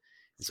bit.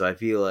 And so I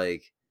feel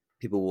like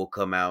people will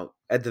come out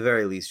at the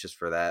very least just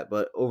for that.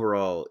 But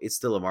overall, it's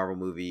still a Marvel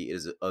movie. It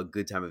is a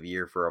good time of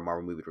year for a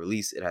Marvel movie to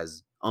release. It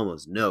has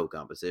almost no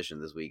competition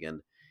this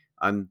weekend.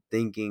 I'm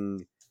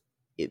thinking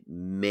it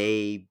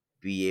may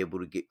be able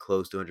to get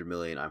close to 100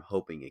 million. I'm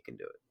hoping it can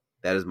do it.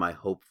 That is my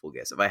hopeful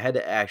guess. If I had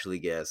to actually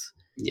guess,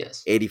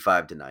 Yes.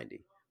 85 to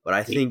 90. But I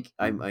Eight. think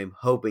I'm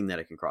hoping that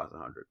it can cross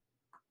 100.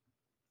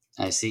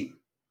 I see.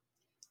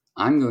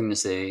 I'm going to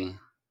say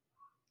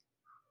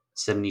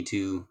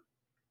 72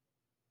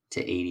 to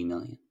 80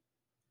 million.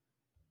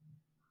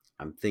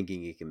 I'm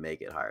thinking it can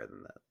make it higher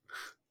than that.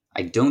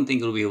 I don't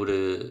think it'll be able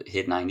to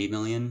hit 90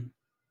 million.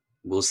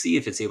 We'll see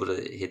if it's able to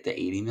hit the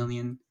 80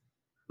 million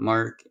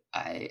mark.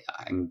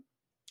 I'm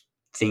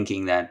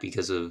thinking that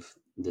because of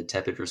the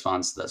tepid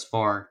response thus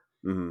far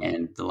Hmm.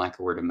 and the lack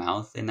of word of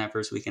mouth in that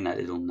first weekend, that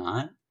it'll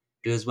not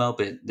do as well.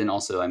 But then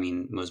also, I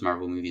mean, most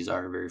Marvel movies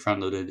are very front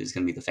loaded. It's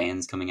going to be the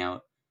fans coming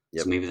out, so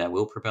Yep. maybe that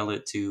will propel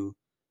it to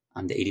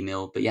the 80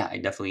 mil. But yeah, I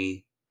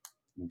definitely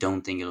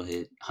don't think it'll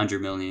hit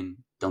 100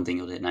 million. Don't think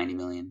it'll hit 90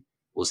 million.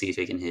 We'll see if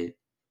it can hit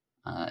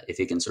if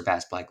it can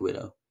surpass Black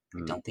Widow. I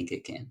Hmm. don't think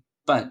it can,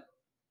 but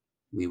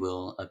we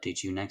will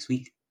update you next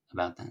week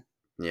about that.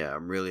 Yeah,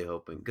 I'm really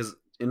hoping because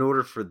in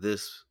order for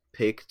this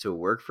pick to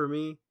work for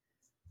me,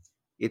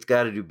 it's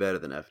got to do better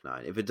than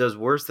F9. If it does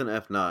worse than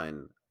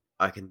F9,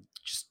 I can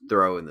just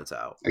throw in the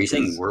towel Are you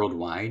saying because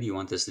worldwide you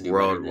want this to do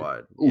better than?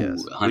 worldwide, Ooh,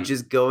 yes, which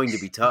is going to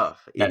be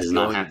tough. that It's is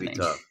not going to be happening.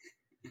 tough.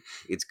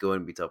 It's going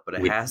to be tough, but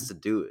it With has to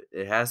do it.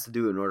 It has to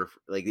do it in order for,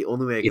 like, the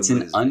only way I can it's win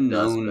an is if it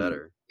does unknown,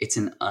 better. it's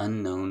an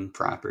unknown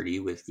property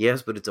with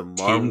Yes, but it's a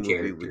Marvel 10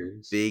 movie with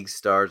characters, big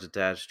stars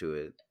attached to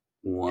it,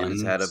 and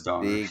it's one had a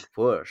star, big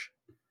push.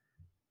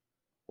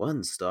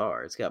 One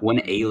star. It's got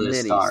one A-list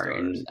many star, stars.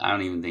 and I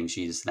don't even think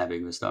she's that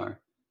big of a star.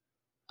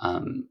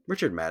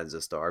 Richard Madden's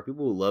a star.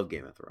 People who love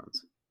Game of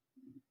Thrones.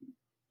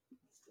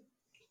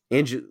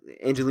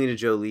 Angelina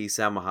Jolie,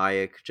 Salma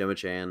Hayek, Gemma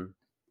Chan.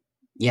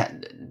 yeah,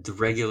 the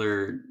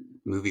regular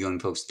movie-going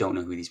folks don't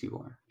know who these people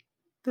are.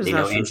 That's They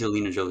not know true.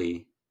 Angelina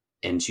Jolie,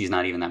 and she's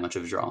not even that much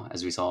of a draw,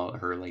 as we saw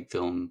her like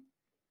film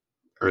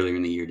earlier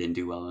in the year didn't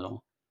do well at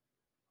all.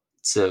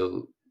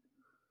 So,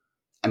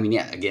 I mean,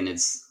 yeah, again,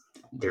 it's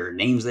there are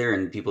names there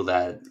and people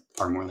that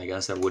are more like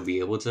us that would be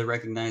able to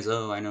recognize.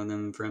 Oh, I know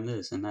them from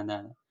this and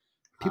that.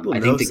 People I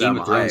know think the Game Salma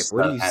of Thrones Hayek.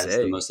 What do stuff you has the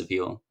say? most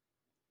appeal.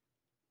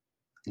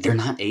 They're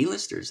not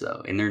A-listers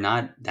though, and they're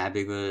not that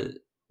big of a,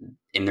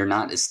 and they're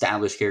not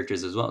established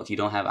characters as well. If you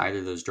don't have either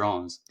of those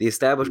draws, The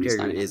established you're just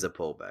character not is gonna. a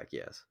pullback,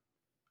 yes.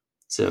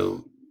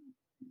 So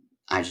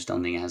I just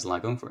don't think it has a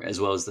lot going for it,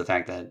 as well as the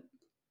fact that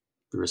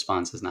the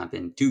response has not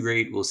been too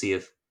great. We'll see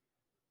if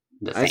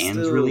the I fans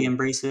really still.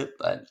 embrace it,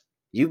 but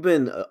You've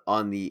been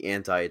on the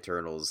anti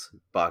Eternals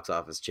box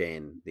office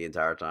chain the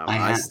entire time. I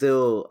I have.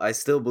 still, I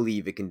still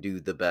believe it can do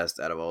the best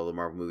out of all the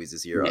Marvel movies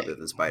this year, Yeah. other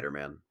than Spider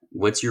Man.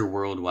 What's your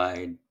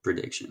worldwide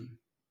prediction?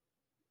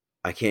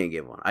 I can't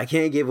give one. I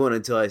can't give one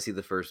until I see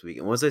the first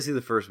weekend. Once I see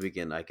the first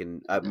weekend, I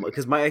can,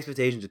 because my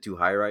expectations are too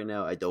high right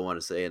now. I don't want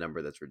to say a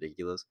number that's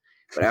ridiculous.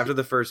 But after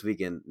the first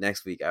weekend,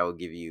 next week, I will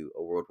give you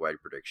a worldwide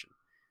prediction.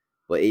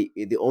 But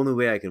the only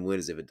way I can win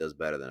is if it does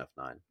better than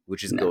F9,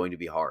 which is No, going to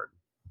be hard.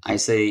 I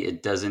say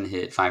it doesn't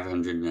hit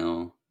 500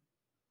 mil,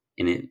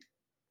 and it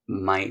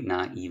might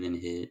not even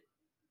hit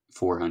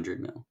 400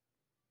 mil.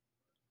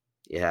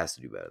 It has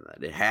to do better than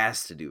that. It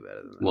has to do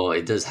better than that. Well,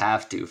 it does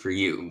have to for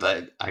you,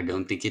 but I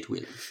don't think it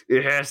will.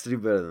 It has to do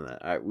better than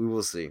that. All right, we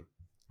will see.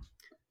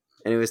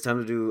 Anyways, time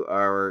to do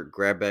our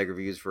grab bag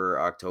reviews for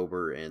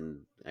October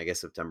and I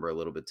guess September a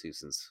little bit too,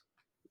 since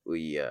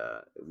we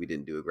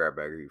didn't do a grab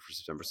bag review for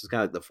September. So it's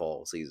kind of like the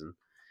fall season.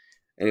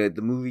 Anyway,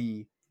 the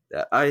movie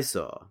that I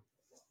saw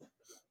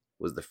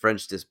was The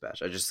French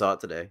Dispatch. I just saw it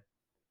today.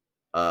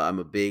 I'm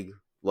a big,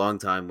 long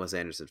time Wes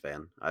Anderson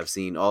fan. I've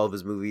seen all of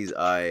his movies.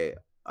 I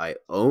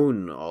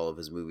own all of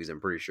his movies. I'm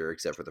pretty sure,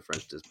 except for The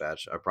French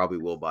Dispatch. I probably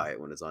will buy it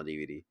when it's on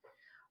DVD.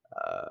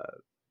 Uh,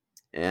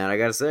 and I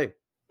gotta say,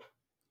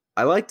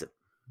 I liked it.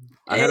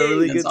 I had a Hey,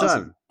 really that's good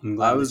awesome. time. I'm I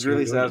glad that was you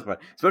really enjoyed it. satisfied,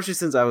 especially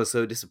since I was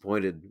so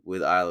disappointed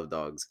with Isle of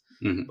Dogs.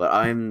 Hmm. But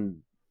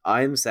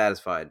I'm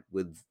satisfied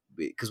with,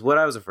 because what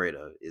I was afraid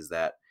of is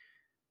that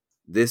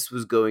this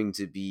was going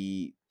to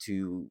be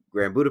to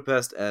Grand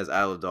Budapest as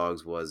Isle of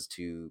Dogs was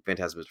to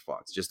Fantastic Mr.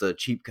 Fox, just a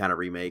cheap kind of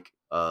remake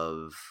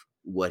of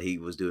what he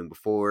was doing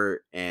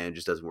before, and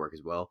just doesn't work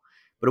as well.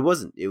 But it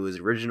wasn't. It was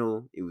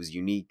original. It was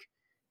unique,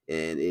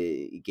 and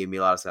it gave me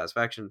a lot of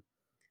satisfaction.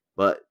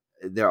 But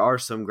there are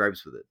some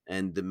gripes with it,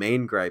 and the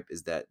main gripe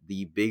is that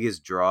the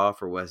biggest draw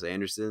for Wes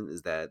Anderson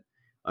is that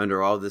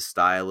under all this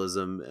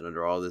stylism and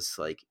under all this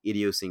like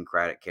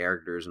idiosyncratic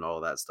characters and all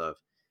of that stuff,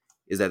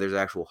 is that there's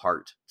actual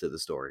heart to the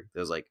story.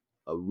 There's like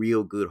a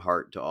real good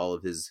heart to all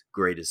of his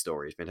greatest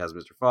stories: Fantastic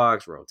Mr.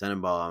 Fox, Royal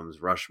Tenenbaums,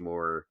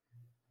 Rushmore,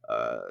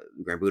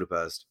 Grand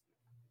Budapest.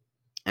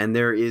 And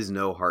there is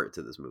no heart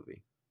to this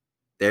movie.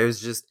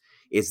 There's just,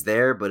 it's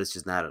there, but it's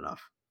just not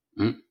enough.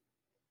 Mm.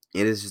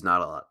 It is just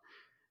not a lot.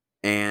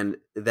 And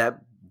that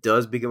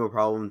does become a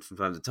problem from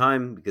time to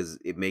time because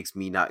it makes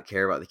me not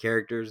care about the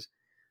characters.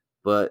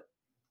 But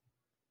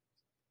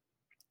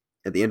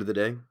at the end of the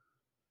day,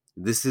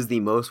 this is the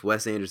most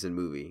Wes Anderson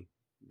movie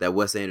that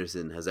Wes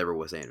Anderson has ever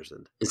Wes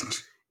Anderson.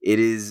 It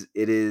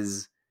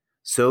is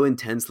so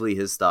intensely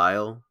his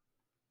style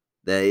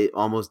that it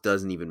almost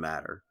doesn't even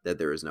matter that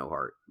there is no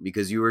heart,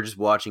 because you were just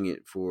watching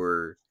it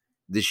for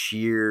the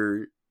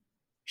sheer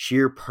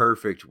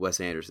perfect Wes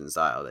Anderson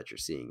style that you're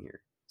seeing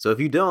here. So if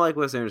you don't like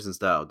Wes Anderson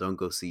style, don't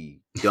go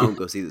see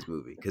this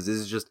movie, because this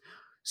is just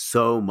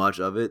so much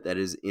of it that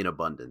is in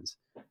abundance.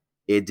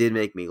 It did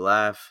make me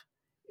laugh.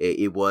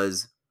 It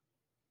was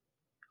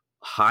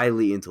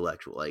highly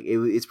intellectual. Like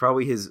it's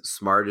probably his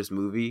smartest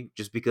movie,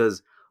 just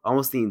because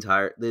almost the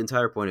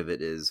entire point of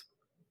it is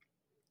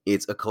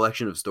it's a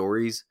collection of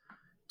stories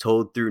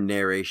told through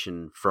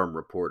narration from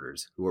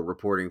reporters who are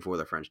reporting for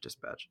the French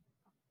Dispatch.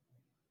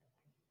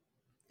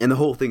 And the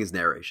whole thing is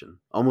narration.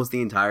 Almost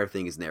the entire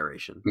thing is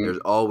narration. There's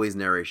Mm. always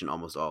narration,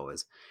 almost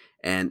always,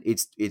 and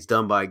it's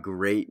done by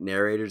great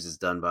narrators. It's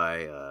done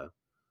by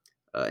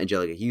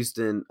Angelica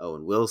Houston,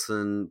 Owen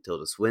Wilson,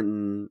 Tilda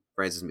Swinton,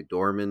 Frances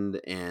McDormand,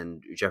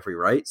 and Jeffrey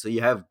Wright. So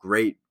you have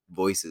great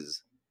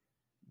voices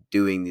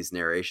doing this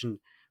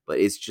narration, but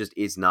it's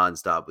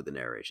nonstop with the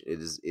narration.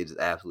 It is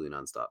absolutely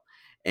nonstop,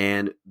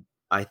 and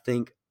I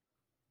think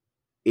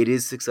it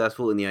is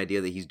successful in the idea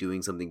that he's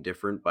doing something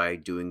different by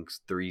doing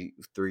three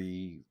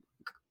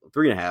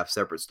and a half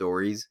separate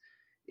stories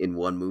in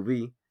one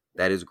movie.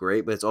 That is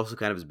great, but it's also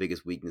kind of his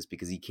biggest weakness,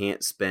 because he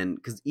can't spend,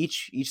 because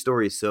each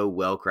story is so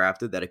well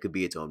crafted that it could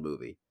be its own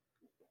movie.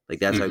 Like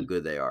that's how Hmm.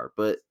 good they are.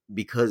 But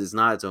because it's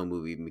not its own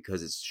movie,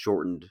 because it's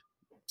shortened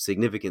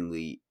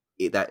significantly,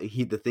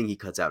 the thing he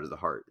cuts out is the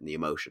heart and the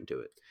emotion to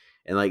it.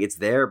 And like it's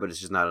there, but it's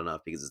just not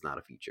enough because it's not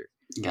a feature.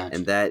 And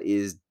Gotcha. that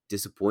is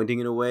disappointing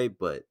in a way,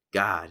 but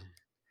God,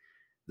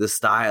 the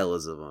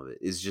stylism of it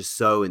is just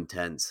so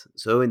intense,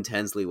 so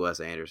intensely Wes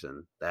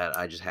Anderson, that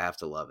I just have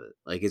to love it.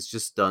 Like it's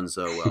just done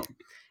so well.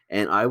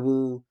 And I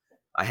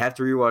have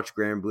to rewatch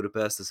Grand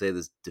Budapest to say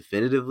this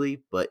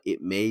definitively, but it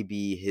may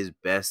be his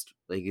best,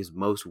 like his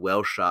most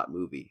well shot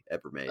movie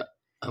ever Uh, made.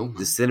 oh The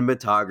my.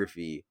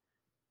 cinematography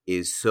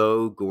is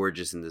so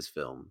gorgeous in this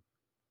film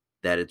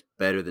that it's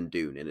better than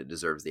Dune, and it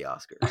deserves the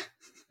Oscar.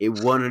 It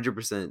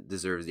 100%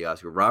 deserves the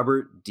Oscar.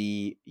 Robert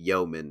D.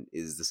 Yeoman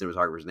is the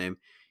cinematographer's name.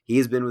 He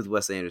has been with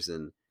Wes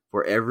Anderson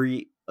for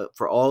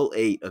all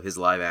 8 of his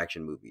live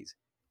action movies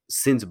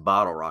since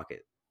Bottle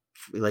Rocket,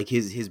 like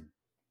his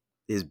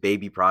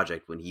baby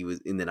project when he was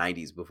in the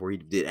 90s, before he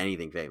did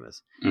anything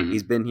famous.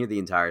 He's Hmm. been here the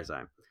entire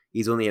time.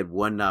 He's only had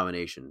one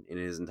nomination in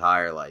his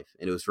entire life,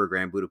 and it was for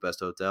Grand Budapest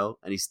Hotel,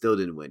 and he still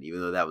didn't win, even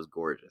though that was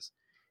gorgeous.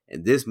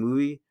 And this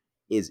movie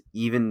is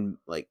even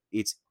like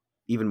it's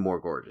even more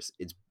gorgeous.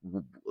 It's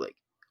like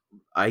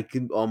I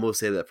can almost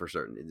say that for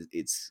certain.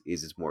 It's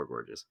more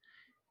gorgeous,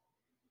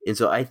 and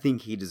so I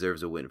think he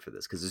deserves a win for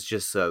this because it's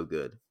just so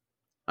good.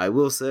 I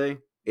will say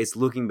it's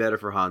looking better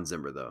for Hans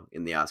Zimmer though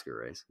in the Oscar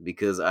race,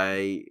 because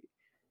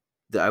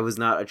I was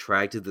not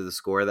attracted to the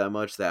score that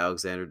much that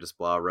Alexander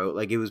Desplat wrote.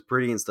 Like, it was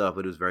pretty and stuff,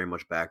 but it was very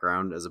much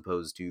background as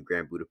opposed to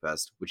Grand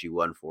Budapest, which he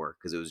won for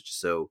because it was just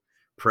so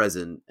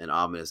present and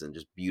ominous and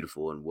just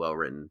beautiful and well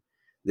written.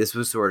 This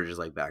was sort of just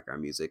like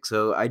background music.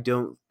 So I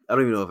don't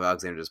even know if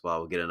Alexander Desplat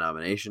will get a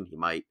nomination. He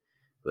might,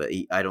 but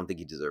I don't think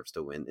he deserves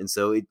to win. And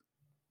so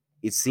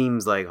it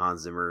seems like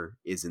Hans Zimmer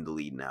is in the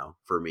lead now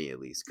for me at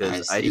least I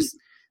because see.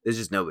 there's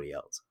just nobody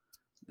else.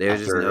 There's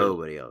just After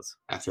nobody else.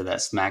 after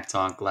that smack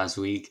talk last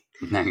week,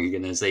 now you're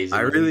gonna say I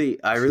Zimmer.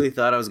 really, I really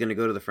thought I was going to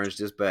go to the French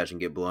Dispatch and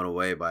get blown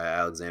away by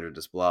Alexander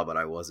Desplat, but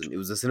I wasn't. It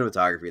was the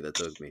cinematography that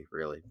took me,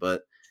 really.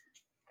 But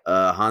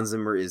Hans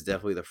Zimmer is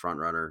definitely the front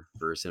runner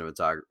for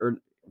cinematography or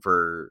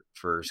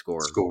for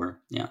score.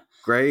 Score, yeah.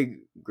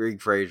 Greg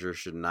Fraser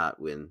should not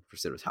win for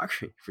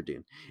cinematography for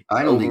Dune.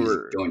 I don't think he's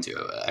Over, going to.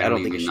 I I don't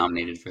don't think think he'll he get should.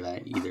 nominated for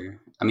that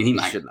either. I mean, he He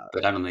might should have, not.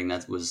 but I don't think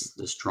that was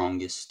the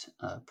strongest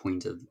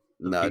point of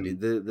No, dude.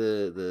 Dune.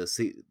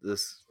 The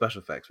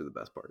special effects were the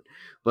best part.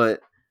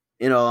 But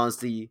in all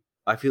honesty,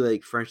 I feel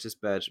like French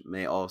Dispatch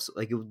may also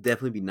like it will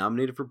definitely be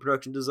nominated for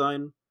production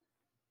design,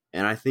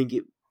 and I think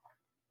it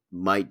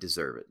might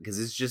deserve it because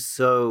it's just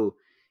so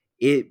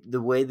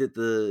the way that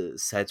the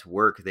sets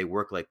work, they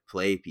work like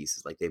play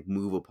pieces, like they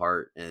move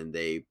apart and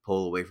they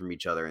pull away from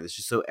each other, and it's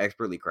just so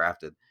expertly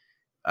crafted.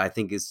 I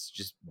think it's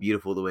just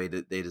beautiful the way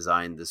that they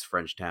designed this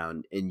French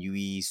town in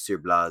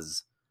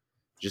Neuilly-sur-Blaze.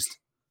 Just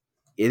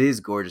it is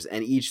gorgeous,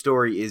 and each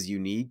story is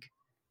unique.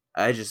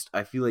 I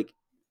feel like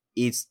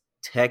it's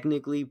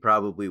technically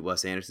probably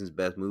Wes Anderson's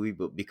best movie,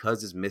 but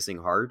because it's missing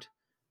heart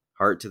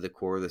to the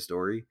core of the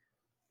story,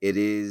 it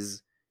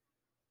is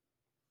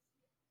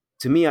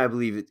to me. I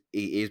believe it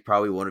is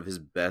probably one of his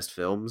best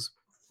films,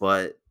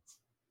 but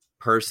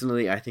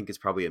personally, I think it's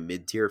probably a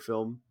mid tier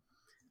film.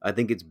 I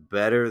think it's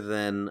better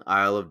than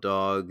Isle of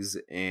Dogs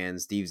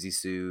and Steve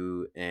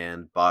Zissou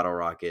and Bottle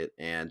Rocket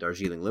and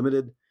Darjeeling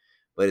Limited,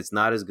 but it's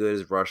not as good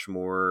as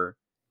Rushmore,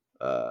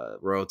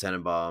 Royal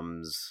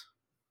Tenenbaums,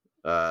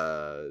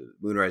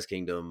 Moonrise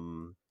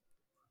Kingdom,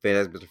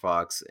 Fantastic Mr.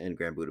 Fox, and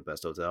Grand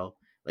Budapest Hotel.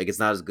 Like, it's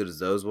not as good as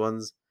those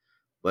ones,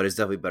 but it's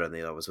definitely better than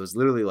the other ones. So it's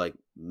literally like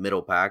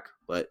middle pack.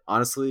 But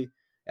honestly,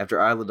 after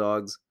Isle of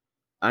Dogs,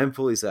 I'm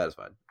fully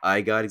satisfied.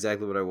 I got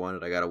exactly what I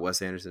wanted. I got a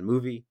Wes Anderson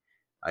movie.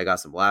 I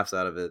got some laughs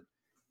out of it.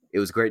 It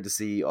was great to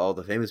see all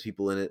the famous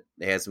people in it.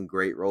 They had some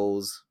great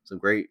roles,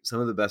 some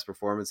of the best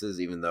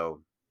performances, even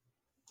though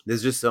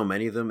there's just so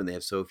many of them and they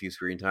have so few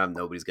screen time.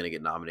 Nobody's going to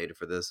get nominated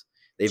for this.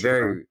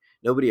 Sure.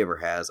 Nobody ever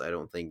has. I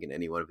don't think in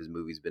any one of his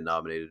movies been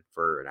nominated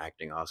for an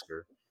acting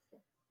Oscar,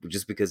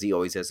 just because he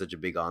always has such a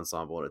big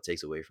ensemble and it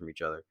takes away from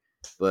each other.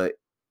 But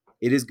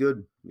it is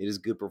good. It is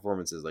good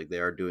performances. Like, they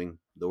are doing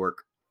the work.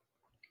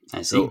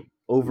 I So see.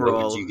 What would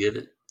overall, you give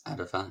it out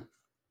of 5?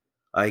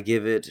 I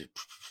give it.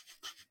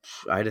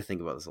 I had to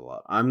think about this a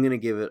lot. I'm gonna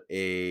give it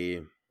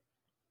a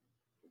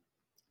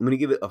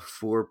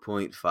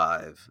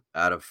 4.5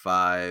 out of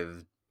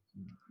 5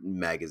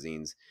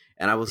 magazines.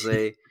 And I will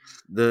say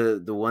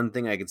the one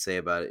thing I could say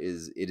about it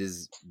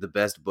is the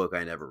best book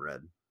I never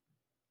read.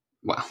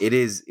 Wow.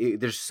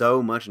 There's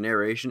so much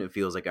narration, it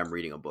feels like I'm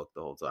reading a book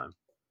the whole time.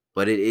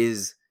 But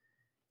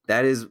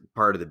that is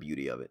part of the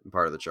beauty of it and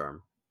part of the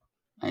charm.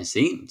 I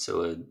see.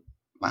 So,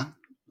 wow,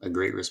 a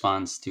great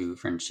response to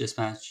French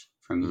Dispatch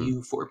from Mhm.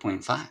 you,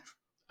 4.5.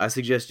 I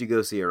suggest you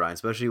go see it, Ryan,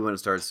 especially when it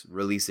starts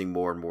releasing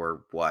more and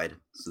more wide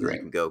so that you Right.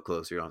 can go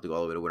closer. You don't have to go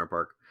all the way to Winter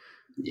Park.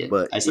 Yeah,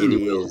 But I it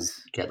certainly will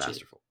is catch it.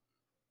 masterful.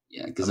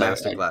 Yeah, A because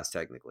masterclass,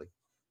 technically.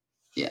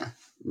 yeah,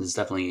 this is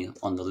definitely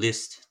on the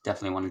list.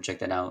 Definitely want to check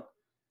that out.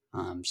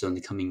 So in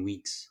the coming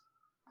weeks,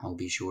 I will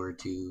be sure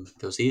to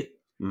go see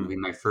it. It'll Mm. be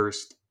my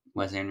first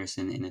Wes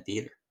Anderson in a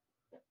theater.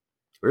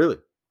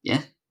 Really?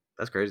 Yeah,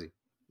 That's crazy.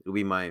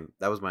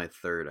 That was my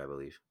third, I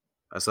believe.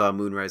 I saw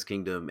Moonrise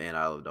Kingdom and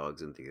Isle of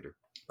Dogs in theater.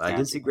 But I did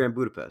gotcha. see Grand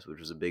Budapest, which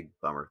was a big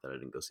bummer that I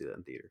didn't go see that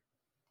in theater.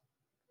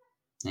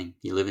 Hey,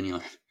 you live and you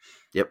learn.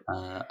 Yep.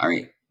 All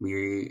right,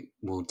 we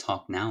will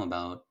talk now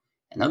about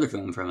another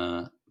film from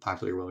a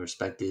popular,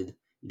 well-respected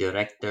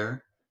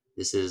director.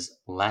 This is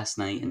Last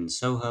Night in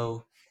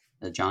Soho,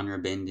 a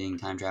genre-bending,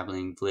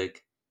 time-traveling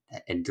flick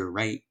that Edgar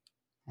Wright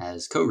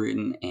has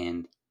co-written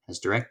and has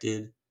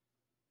directed.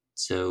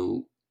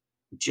 So,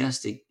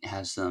 just to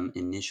have some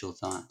initial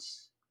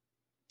thoughts,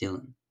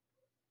 Dylan,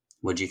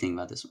 what do you think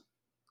about this one?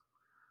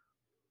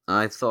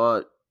 I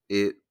thought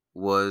it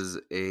was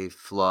a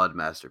flawed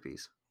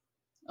masterpiece.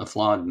 A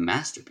flawed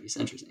masterpiece.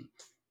 Interesting.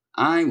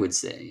 I would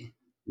say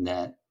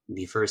that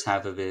the first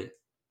half of it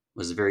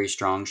was a very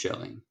strong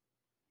showing,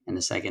 and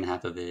the second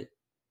half of it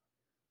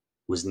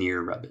was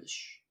near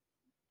rubbish.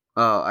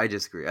 Oh, I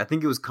disagree. I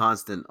think it was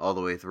constant all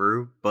the way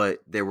through, but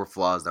there were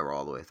flaws that were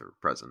all the way through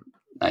present.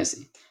 I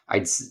see. I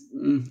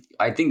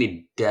think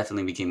they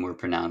definitely became more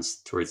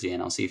pronounced towards the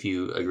end. I'll see if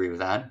you agree with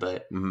that.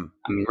 But Hmm.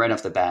 I mean, right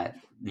off the bat,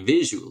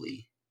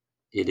 visually,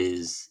 it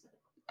is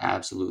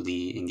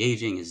absolutely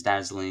engaging. It's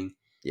dazzling.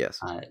 Yes.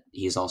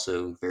 He is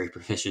also very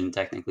proficient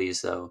technically,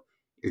 so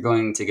you're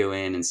going to go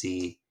in and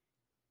see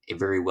a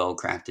very well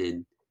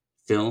crafted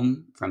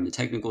film from the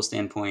technical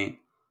standpoint.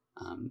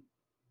 Um,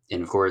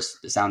 And of course,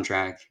 the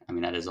soundtrack. I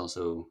mean, that is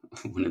also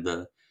one of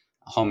the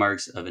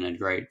hallmarks of an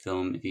Edgar Wright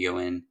film. If you go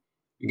in,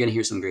 you're going to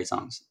hear some great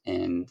songs,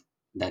 and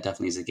that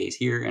definitely is the case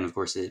here. And of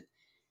course, it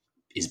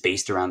is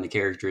based around the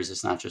characters.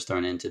 It's not just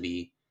thrown in to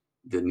be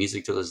the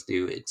music to listen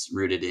to. It's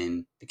rooted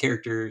in the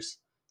characters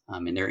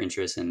and their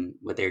interests and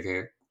what they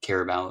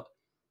care about.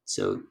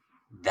 So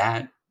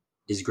that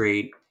is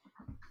great.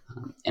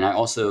 And I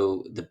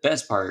also, the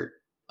best part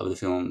of the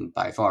film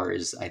by far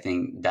is, I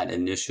think, that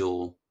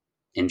initial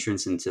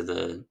entrance into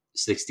the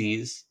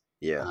 60s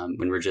Yeah.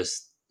 when we're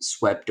just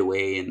swept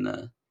away in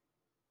the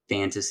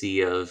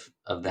fantasy of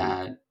Mhm.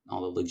 that,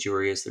 all the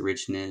luxurious, the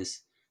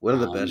richness. One of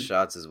the best Um,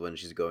 shots is when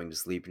she's going to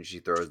sleep and she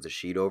throws the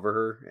sheet over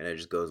her, and it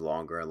just goes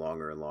longer and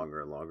longer and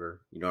longer and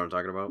longer. You know what I'm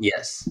talking about?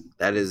 yes.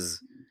 That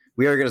is,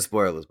 we are going to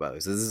spoil this, by the way.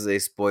 So this is a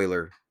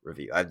spoiler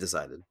review. I've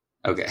decided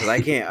Okay. because I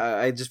can't.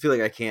 I just feel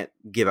like I can't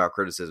give out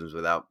criticisms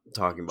without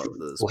talking about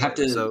the We'll have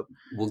spoilers. to, So,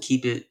 we'll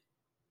keep it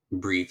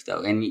brief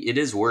though, and it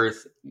is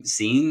worth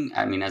seeing.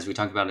 I mean, as we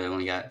talked about, it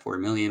only got 4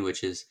 million,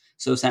 which is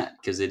so sad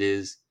because it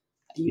is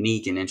a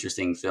unique and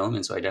interesting film,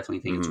 and so I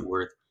definitely think it's mhm,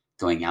 worth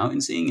going out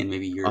and seeing. And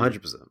maybe your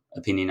 100%.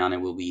 opinion on it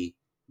will be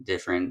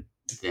different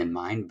than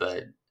mine,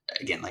 but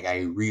again, like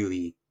I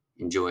really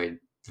enjoyed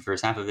the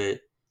first half of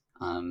it,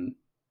 um,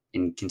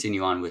 and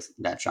continue on with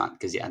that shot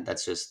because yeah,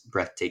 that's just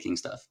breathtaking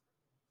stuff.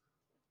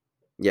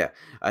 Yeah,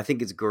 I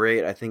think it's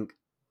great. I think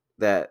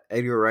that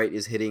Edgar Wright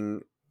is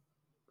hitting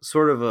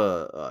sort of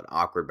an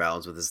awkward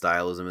balance with his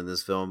stylism in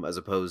this film as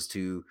opposed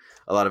to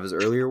a lot of his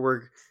earlier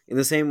work, in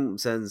the same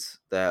sense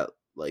that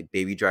like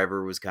Baby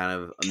Driver was kind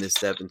of a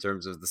misstep in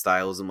terms of the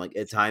stylism. Like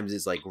at times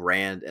it's like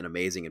grand and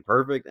amazing and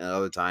perfect, and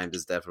other times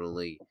it's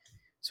definitely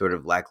sort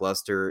of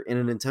lackluster in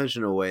an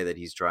intentional way that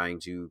he's trying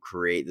to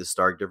create the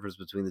stark difference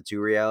between the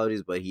two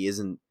realities, but he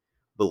isn't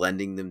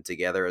blending them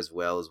together as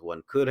well as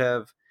one could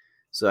have.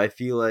 So I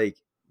feel like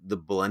the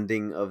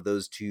blending of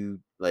those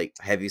two, like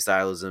heavy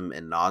stylism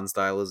and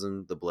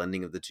non-stylism, the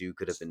blending of the two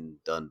could have been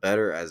done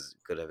better, as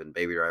could have been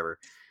Baby Driver.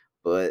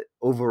 But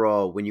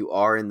overall, when you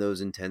are in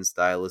those intense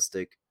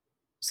stylistic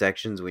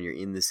sections, when you're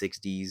in the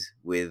 60s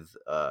with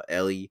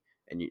Ellie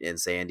and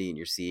Sandy, and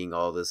you're seeing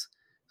all this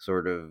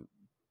sort of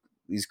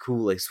these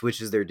cool like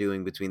switches they're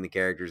doing between the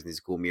characters and these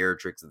cool mirror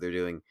tricks that they're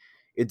doing,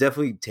 it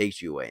definitely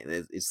takes you away. And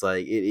it's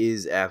like it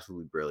is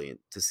absolutely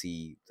brilliant to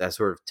see that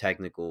sort of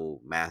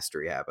technical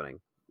mastery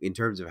happening in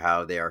terms of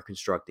how they are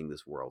constructing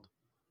this world.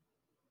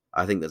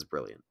 I think that's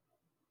brilliant.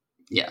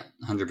 Yeah,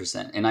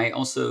 100%. And I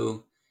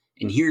also,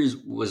 and here's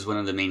was one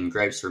of the main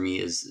gripes for me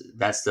is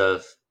that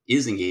stuff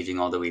is engaging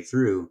all the way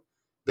through,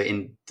 but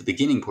in the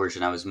beginning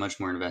portion, I was much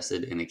more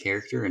invested in the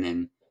character and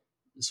in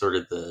sort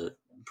of the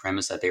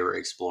premise that they were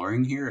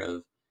exploring here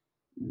of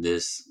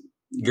this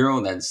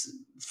girl that's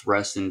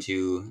thrust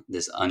into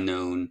this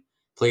unknown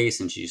place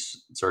and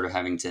she's sort of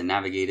having to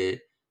navigate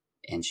it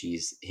and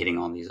she's hitting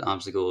all these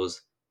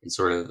obstacles. It's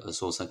sort of a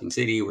soul sucking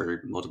city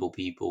where multiple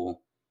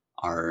people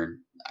are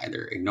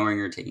either ignoring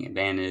her, taking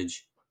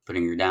advantage,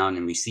 putting her down.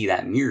 And we see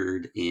that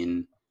mirrored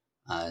in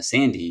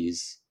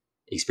Sandy's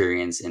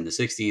experience in the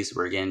 60s,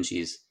 where again,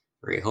 she's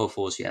very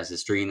hopeful. She has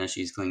this dream that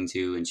she's clinging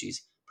to and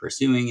she's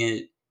pursuing it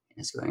and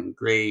it's going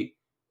great.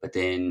 But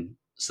then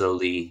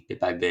slowly, bit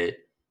by bit,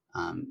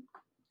 um,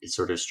 it's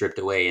sort of stripped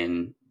away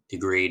and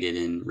degraded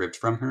and ripped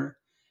from her.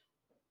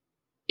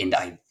 And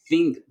I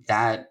think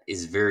that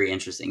is very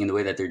interesting in the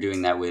way that they're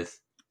doing that with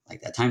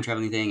like that time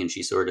traveling thing. And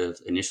she's sort of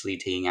initially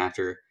taking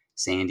after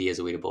Sandy as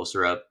a way to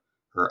bolster up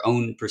her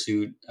own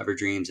pursuit of her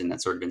dreams. And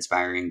that's sort of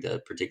inspiring the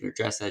particular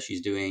dress that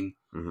she's doing.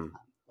 Hmm.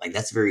 Like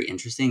that's very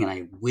interesting. And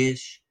I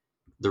wish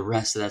the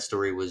rest of that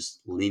story was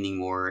leaning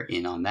more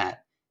in on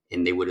that.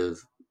 And they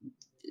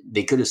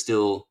could have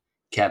still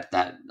kept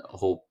that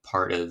whole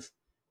part of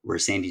where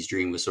Sandy's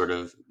dream was sort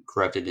of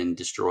corrupted and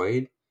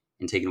destroyed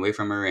and taken away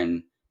from her,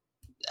 and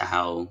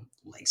how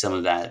like some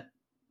of that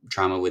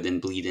trauma would then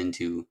bleed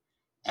into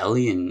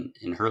Ellie and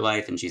in her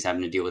life, and she's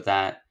having to deal with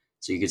that.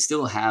 So you could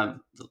still have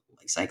the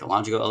like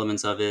psychological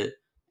elements of it,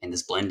 and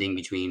this blending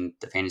between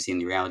the fantasy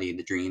and the reality,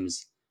 the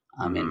dreams,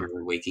 in Hmm.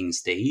 her waking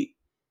state.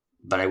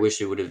 But I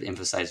wish it would have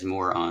emphasized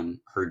more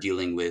on her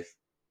dealing with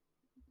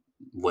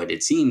what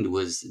it seemed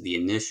was the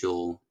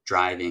initial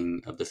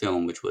driving of the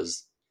film, which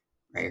was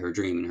right her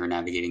dream and her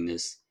navigating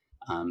this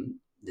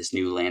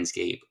new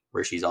landscape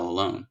where she's all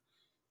alone.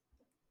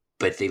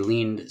 But they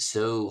leaned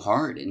so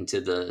hard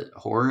into the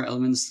horror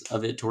elements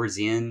of it towards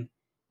the end,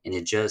 and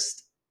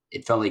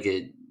it felt like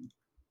it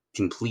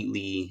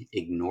completely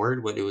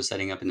ignored what it was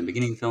setting up in the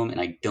beginning of the film.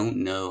 And I don't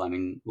know. I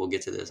mean, we'll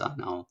get to this,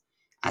 and I'll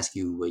ask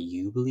you what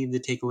you believe the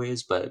takeaway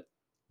is. But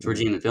towards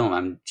Hmm. the end of the film,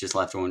 I'm just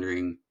left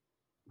wondering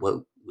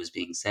what was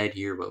being said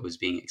here, what was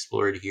being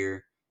explored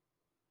here.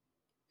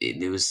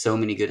 There was so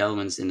many good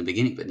elements in the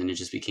beginning, but then it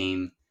just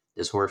became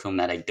this horror film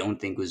that I don't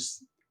think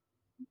was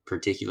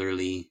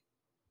particularly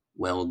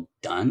well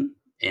done.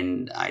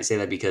 And I say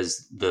that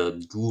because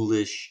the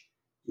ghoulish,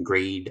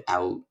 grayed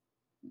out,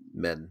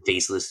 Men.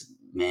 faceless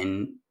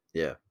men,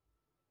 Yeah.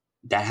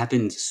 that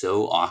happened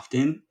so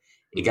often.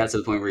 It got Hmm. to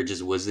the point where it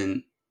just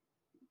wasn't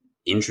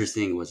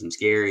interesting. It wasn't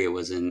scary. It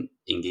wasn't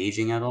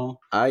engaging at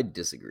all. I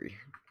disagree.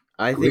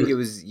 I think it Really?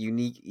 was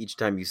unique each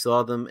time you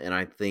saw them, and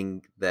I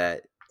think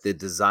that the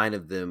design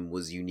of them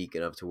was unique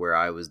enough to where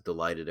I was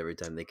delighted every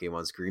time they came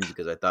on screen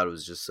because I thought it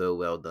was just so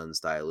well done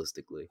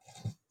stylistically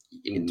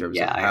in terms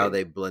Yeah, of how I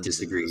they blended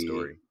into the disagree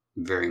story.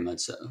 very much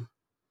so.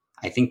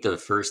 I think the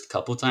first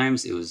couple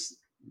times it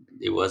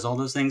was all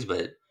those things,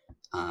 but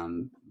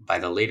by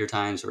the later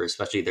times, or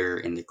especially they're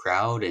in the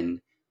crowd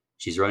and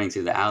she's running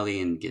through the alley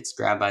and gets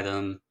grabbed by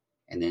them,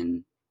 and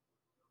then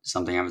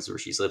something happens where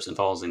she slips and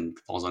falls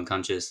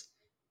unconscious.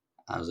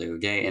 I was like,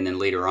 okay. And then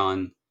later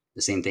on,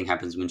 the same thing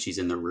happens when she's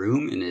in the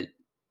room, and it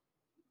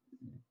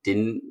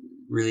didn't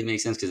really make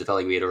sense because it felt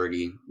like we had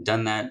already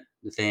done that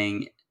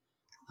thing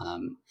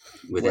um,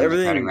 with Well, them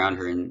like crowding around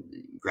her and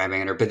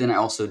grabbing at her. But then I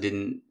also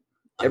didn't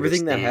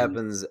everything that understand.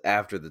 happens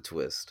after the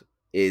twist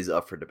is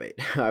up for debate.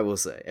 I will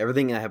say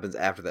everything that happens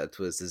after that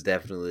twist is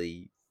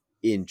definitely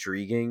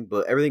intriguing,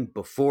 but everything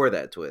before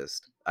that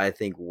twist, I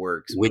think,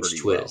 works Which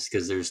pretty well. twist?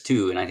 Because there's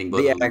two, and I think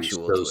both The of them are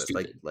actual so twist,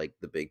 stupid. like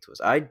the big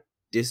twist. I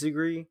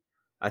disagree.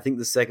 I think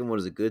the second one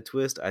is a good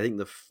twist. I think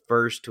the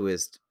first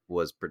twist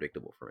was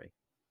predictable for me.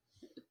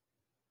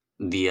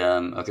 The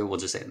okay, we'll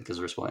just say it because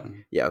we're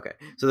spoiling. Yeah, okay.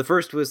 So the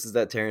first twist is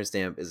that Terrence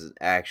Stamp is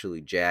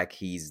actually Jack.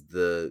 He's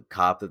the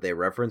cop that they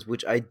reference,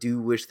 which I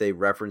do wish they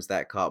referenced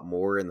that cop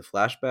more in the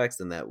flashbacks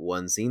than that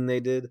one scene they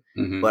did.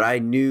 But Hmm. I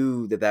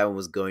knew that that one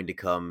was going to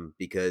come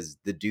because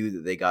the dude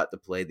that they got to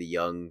play the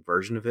young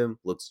version of him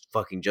looks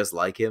fucking just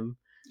like him.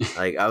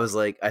 Like,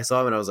 I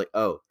saw him and I was like,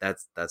 oh,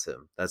 that's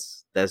him.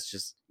 That's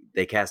just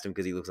they cast him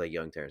because he looks like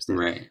young Terrence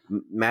Stamp. Right.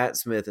 Matt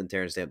Smith and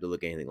Terrence Stamp don't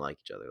look anything like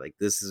each other. Like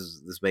this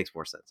makes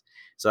more sense.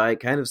 So I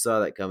kind of saw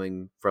that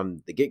coming from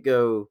the get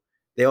go.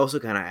 They also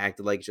kind of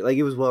acted like each other. Like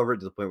it was well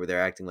written to the point where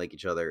they're acting like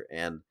each other.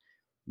 And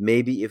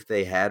maybe if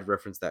they had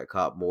referenced that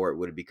cop more, it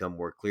would have become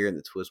more clear, and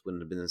the twist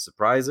wouldn't have been as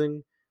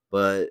surprising.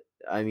 But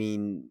I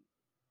mean,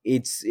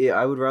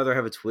 I would rather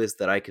have a twist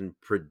that I can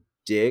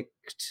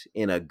predict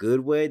in a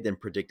good way than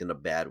predict in a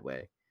bad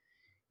way.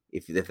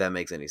 If that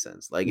makes any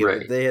sense. Like if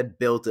Right. they had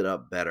built it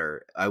up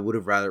better, I would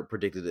have rather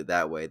predicted it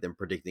that way than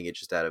predicting it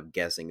just out of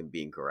guessing and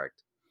being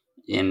correct.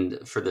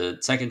 And for the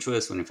second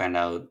twist, when we find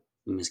out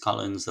Miss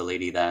Collins, the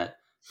lady that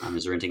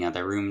is renting out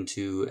that room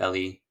to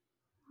Ellie,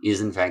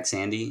 is in fact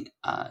Sandy.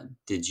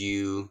 Did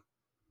you?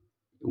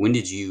 When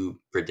did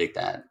you predict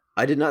that?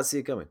 I did not see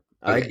it coming.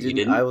 I Okay, you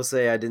didn't. I didn't. will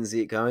say I didn't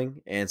see it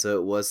coming, and so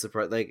it was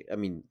surprised. Like, I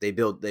mean,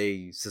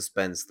 they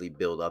suspensely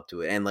build up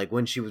to it, and like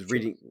when she was Sure.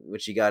 reading,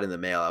 when she got in the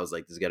mail, I was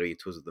like, "There's got to be a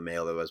twist with the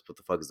mail, otherwise, what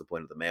the fuck is the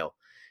point of the mail?"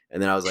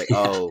 And then I was like,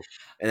 "Oh,"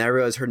 and I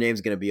realized her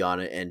name's gonna be on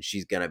it, and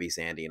she's gonna be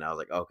Sandy, and I was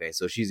like, "Okay,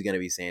 so she's gonna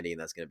be Sandy, and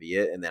that's gonna be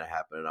it." And then it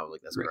happened, and I was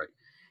like, "That's Right. great."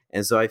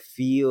 And so I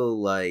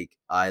feel like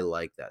I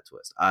like that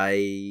twist.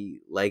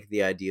 I like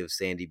the idea of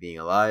Sandy being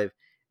alive,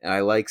 and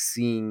I like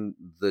seeing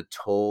the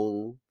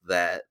toll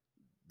that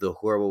the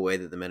horrible way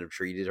that the men have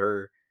treated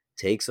her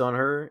takes on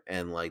her,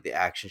 and like the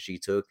action she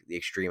took, the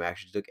extreme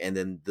action she took, and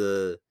then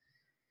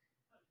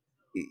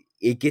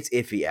it gets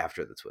iffy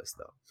after the twist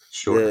though.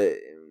 Sure. The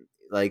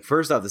like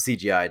first off, the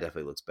CGI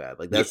definitely looks bad.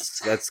 Like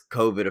Yes. that's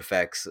COVID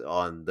effects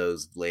on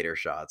those later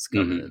shots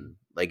coming Hmm. in.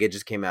 Like it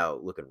just came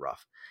out looking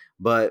rough.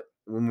 But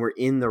when we're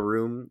in the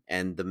room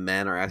and the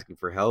men are asking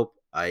for help,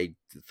 I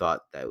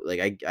thought that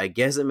like I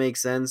guess it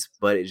makes sense,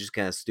 but it's just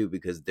kind of stupid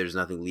because there's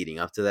nothing leading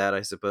up to that,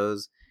 I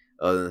suppose,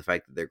 other than the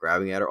fact that they're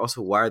grabbing at her.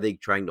 Also, why are they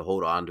trying to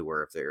hold on to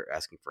her if they're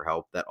asking for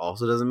help? That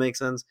also doesn't make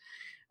sense.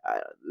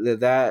 I,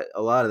 that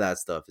a lot of that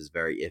stuff is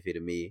very iffy to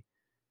me.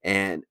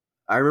 And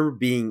I remember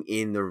being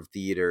in the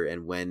theater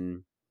and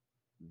when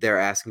they're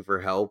asking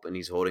for help and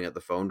he's holding up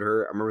the phone to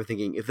her, I remember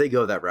thinking if they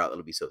go that route,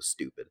 it'll be so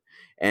stupid.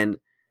 And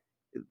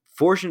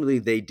fortunately,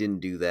 they didn't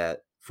do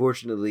that.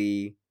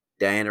 Fortunately,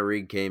 Diana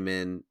Rigg came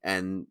in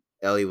and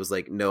Ellie was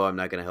like, "No, I'm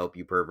not going to help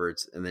you,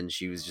 perverts." And then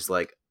she was just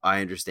like,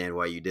 "I understand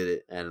why you did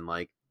it." And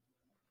like,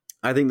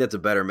 I think that's a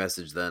better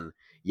message than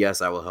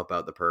yes, I will help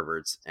out the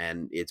perverts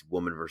and it's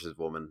woman versus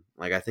woman.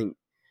 Like, I think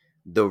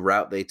the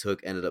route they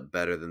took ended up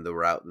better than the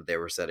route that they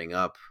were setting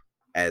up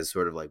as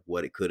sort of like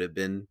what it could have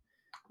been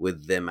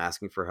with them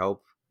asking for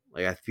help.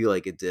 Like I feel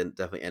like it didn't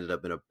definitely ended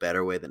up in a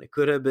better way than it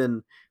could have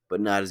been,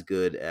 but not as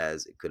good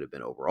as it could have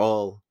been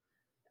overall.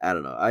 I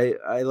don't know.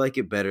 I like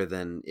it better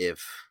than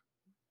if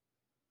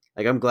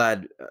like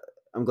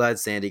I'm glad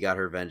Sandy got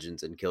her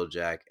vengeance and killed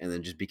Jack and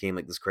then just became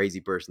like this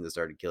crazy person that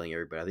started killing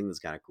everybody. I think that's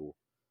kind of cool.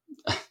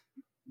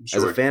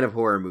 As a Sure. fan of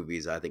horror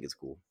movies, I think it's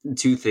cool.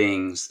 Two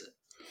things.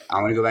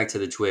 I want to go back to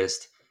the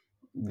twist.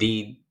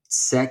 The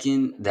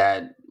second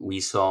that we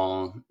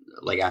saw,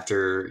 like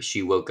after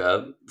she woke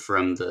up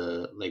from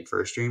the like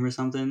first dream or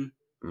something,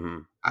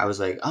 Hmm. I was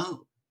like,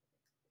 oh,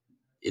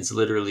 it's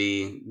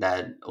literally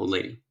that old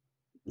lady.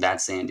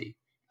 That's Sandy.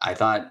 I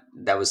thought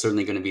that was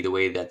certainly going to be the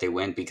way that they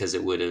went because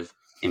it would have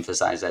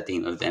emphasized that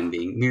theme of them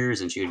being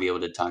mirrors, and she would be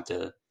able to talk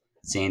to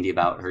Sandy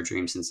about her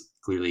dreams since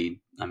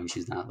clearly, I mean,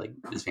 she's not like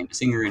this famous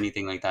singer or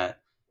anything like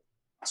that.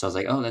 So I was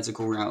like, oh, that's a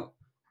cool route.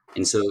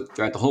 And so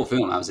throughout the whole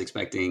film, I was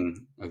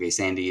expecting, okay,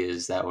 Sandy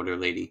is that older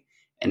lady.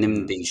 And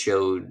then Hmm. they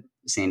showed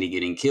Sandy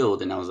getting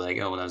killed, and I was like,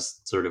 oh, well, that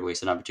was sort of a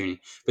wasted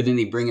opportunity. But then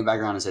they bring it back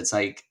around and said,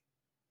 psych,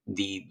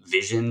 the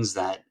visions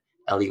that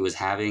Ellie was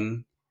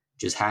having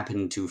just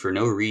happened to, for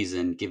no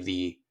reason, give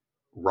the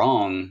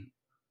wrong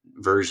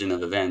version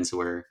of events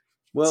where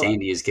Well,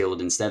 Sandy is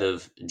killed instead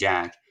of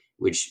Jack,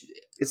 which,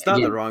 it's not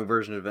the again, wrong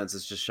version of events.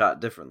 It's just shot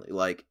differently.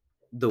 Like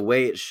the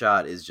way it's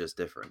shot is just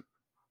different.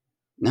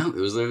 no, it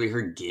was literally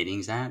her getting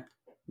zapped.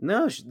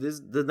 No,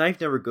 the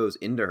knife never goes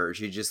into her.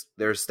 She just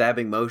there's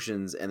stabbing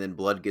motions, and then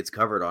blood gets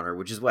covered on her,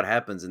 which is what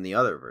happens in the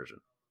other version.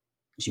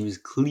 She was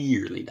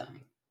clearly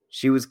dying.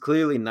 She was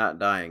clearly not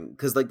dying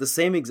because like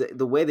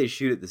the way they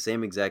shoot it, the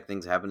same exact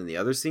things happen in the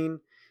other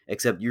scene,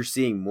 except you're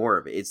seeing more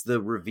of it. It's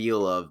the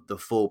reveal of the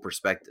full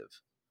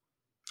perspective.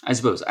 I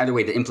suppose either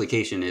way, the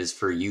implication is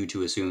for you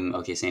to assume,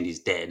 okay, Sandy's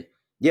dead,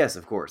 Yes,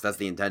 of course, that's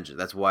the intention.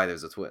 That's why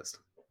there's a twist.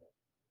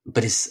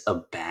 but it's a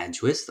bad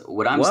twist.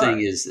 What I'm saying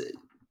Why? is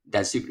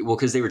that's stupid. Well,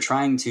 because they were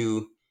trying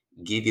to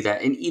give you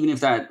that, and even if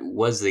that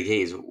was the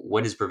case,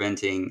 what is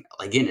preventing?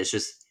 Again, it's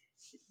just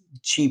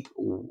cheap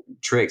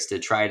tricks to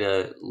try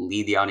to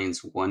lead the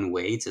audience one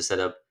way to set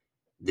up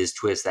this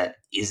twist that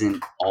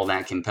isn't all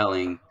that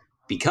compelling.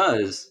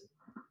 Because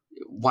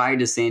why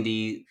does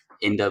Sandy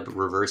end up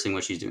reversing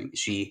what she's doing?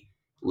 She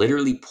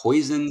literally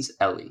poisons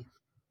Ellie,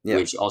 Yeah,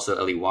 which also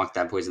Ellie walked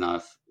that poison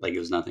off like it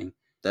was nothing.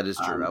 that is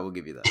true. I Um, will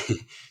give you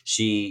that.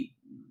 she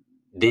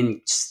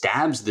then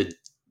stabs the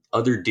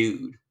other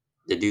dude,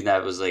 the dude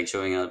that was like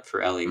showing up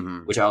for Ellie, Hmm.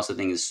 which I also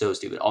think is so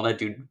stupid. All that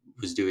dude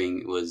was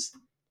doing was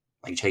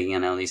like checking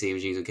on Ellie, seeing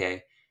if she's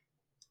okay.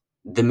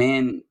 The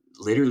man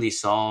literally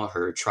saw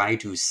her try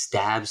to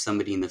stab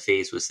somebody in the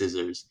face with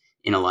scissors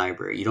in a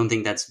library. You don't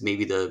think that's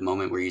maybe the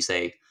moment where you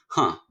say,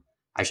 huh,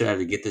 I should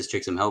either get this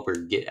chick some help or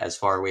get as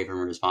far away from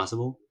her as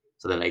possible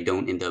so that I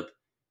don't end up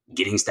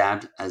getting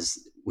stabbed, as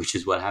which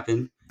is what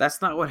happened.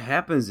 That's not what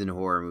happens in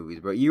horror movies,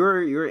 bro.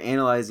 You're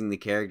analyzing the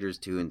characters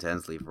too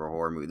intensely for a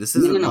horror movie. This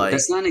No, no, isn't no. like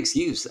That's not an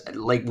excuse.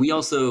 Like we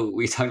talked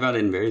about it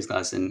in various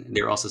class, and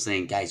they're also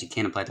saying, guys, you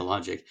can't apply the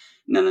logic.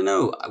 No, no,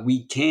 no.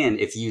 We can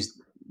if you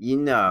you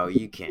know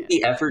you can't.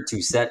 the effort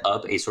to set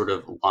up a sort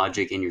of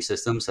logic in your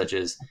system, such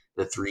as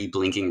the three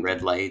blinking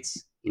red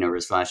lights, where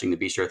it's flashing the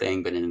bistro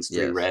thing, but then it's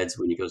three Yes. reds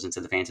when he goes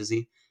into the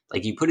fantasy.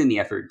 Like you put in the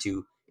effort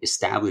to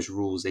establish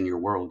rules in your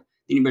world,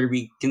 then you better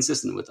be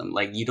consistent with them.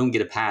 Like you don't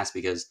get a pass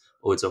because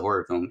it's a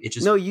horror film. It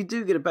just No, you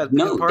do get a pass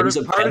because no. There's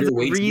a part of better the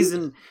way to do it.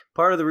 reason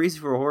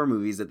for a horror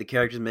movie is that the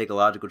characters make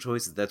illogical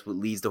choices. That's what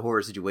leads to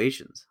horror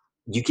situations.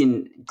 You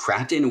can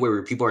craft it in a way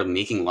where people are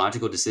making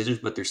logical decisions,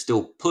 but they're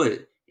still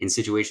put in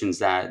situations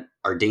that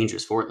are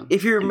dangerous for them.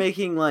 If you're And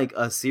making like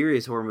a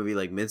serious horror movie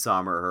like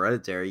Midsommar or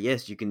Hereditary,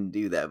 yes, you can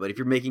do that. But if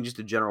you're making just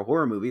a general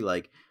horror movie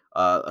like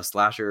a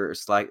slasher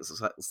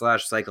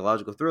slash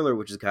psychological thriller,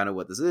 which is kind of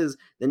what this is,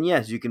 then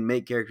yes, you can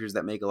make characters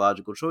that make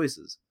illogical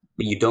choices.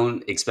 but you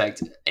don't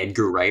expect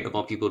Edgar Wright of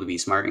all people to be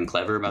smart and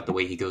clever about the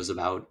way he goes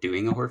about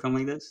doing a horror film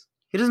like this.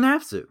 He doesn't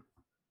have to.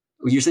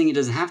 Well, you're saying he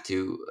doesn't have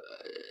to.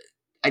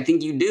 I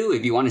think you do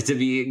if you want it to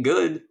be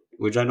good,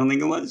 which I don't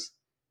think it was.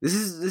 This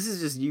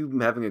is just you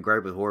having a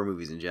gripe with horror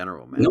movies in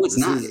general, No, man. it's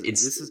This not. is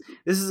It's this is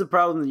this is a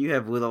problem that you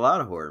have with a lot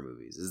of horror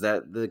movies. Is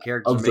that the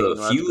characters are of making the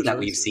few illogical that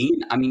we've choices?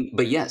 seen. I mean,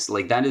 but yes,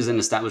 like that is an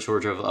established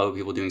wardrobe of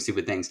people doing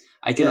stupid things.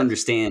 I can Yes.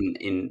 understand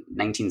in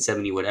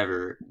 1970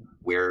 whatever,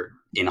 where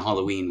in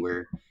Halloween,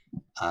 where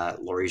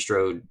Laurie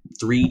Strode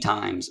three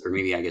times, or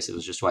maybe I guess it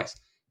was just twice,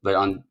 but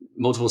on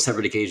multiple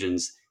separate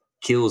occasions,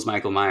 kills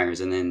Michael Myers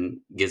and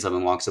then gets up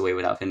and walks away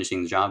without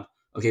finishing the job.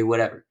 Okay,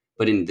 whatever.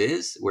 But in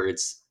this, where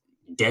it's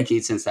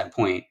decades since that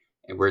point,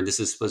 and where this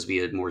is supposed to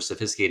be a more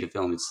sophisticated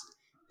film, it's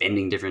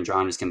bending different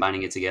genres,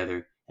 combining it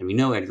together, and we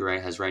know Edgar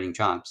Wright has writing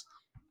chops.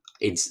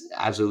 It's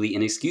absolutely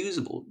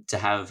inexcusable to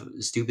have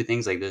stupid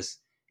things like this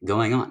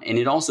going on, and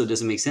it also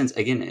doesn't make sense.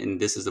 Again, and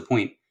this is the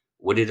point.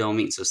 What did it all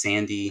mean? So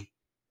Sandy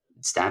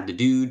stabbed a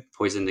dude,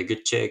 poisoned a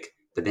good chick,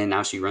 but then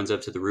now she runs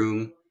up to the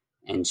room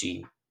and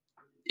she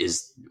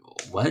is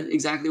what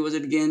exactly was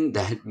it again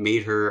that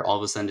made her all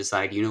of a sudden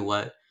decide, you know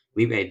what,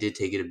 maybe I did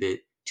take it a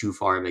bit too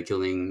far by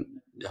killing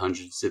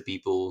hundreds of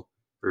people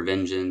for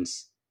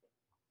vengeance.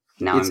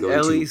 Now I'm It's going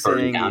Ellie to burn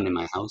saying down in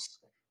my house.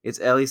 it's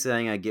Ellie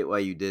saying I get why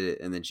you did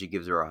it, and then she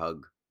gives her a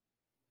hug.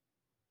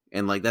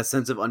 And like that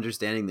sense of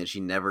understanding that she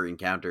never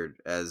encountered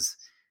as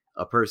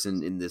a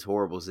person in this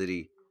horrible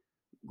city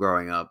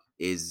growing up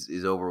is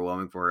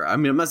overwhelming for her. I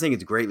mean, I'm not saying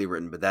it's greatly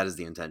written, but that is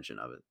the intention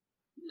of it.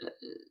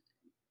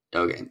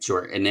 Okay,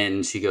 sure. And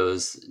then she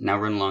goes, now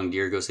run along,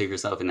 dear, go save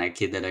yourself and that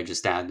kid that I just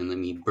stabbed and let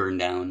me burn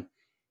down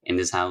in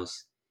this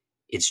house.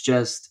 It's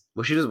just,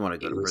 Well, she doesn't want to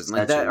go it to was prison.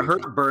 Like such a that weird her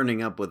thing.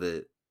 burning up with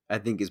it, I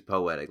think is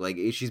poetic. Like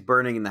she's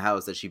burning in the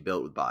house that she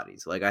built with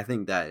bodies. Like I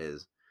think that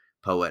is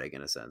poetic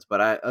in a sense.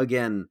 But I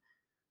again,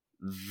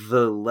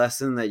 the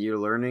lesson that you're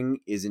learning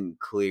isn't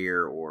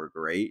clear or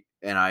great,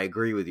 and I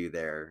agree with you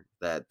there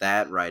that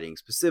that writing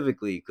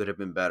specifically could have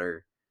been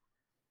better,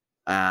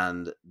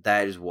 and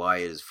that is why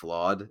it is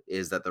flawed.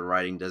 Is that the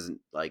writing doesn't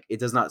like it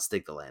does not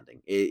stick the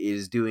landing. It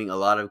is doing a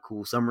lot of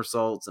cool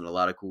somersaults and a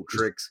lot of cool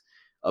tricks,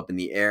 up in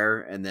the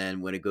air, and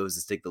then when it goes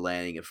to stick the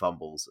landing, it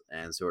fumbles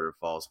and sort of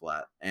falls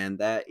flat. And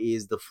that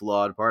is the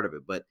flawed part of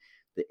it. But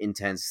the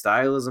intense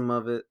stylism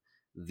of it,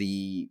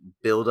 the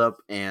build up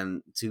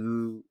and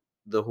to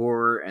the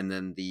horror, and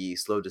then the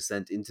slow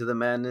descent into the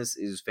madness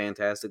is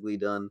fantastically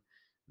done.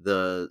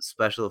 The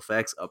special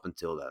effects up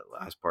until that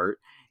last part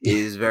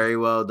is very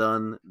well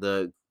done.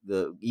 The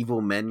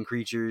evil men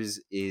creatures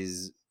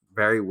is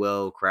very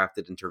well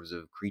crafted in terms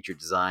of creature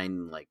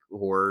design, like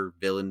horror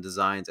villain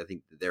designs. I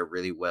think they're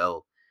really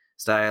well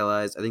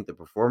stylized. I think the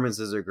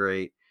performances are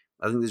great.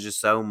 I think there's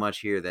just so much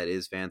here that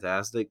is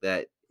fantastic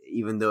that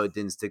even though it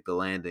didn't stick the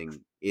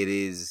landing, it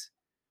is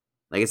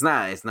like it's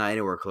not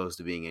anywhere close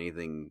to being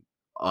anything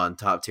on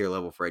top tier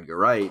level for Edgar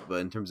Wright,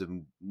 but in terms of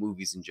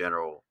movies in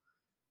general,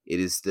 it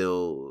is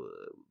still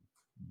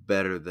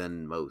better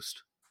than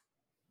most.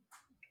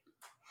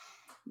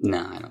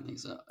 No, I don't think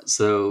so.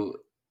 So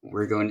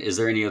we're going. Is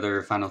there any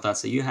other final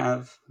thoughts that you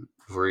have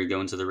before we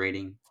go into the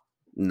rating?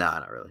 Nah,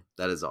 not really.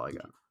 That is all I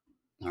got.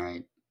 All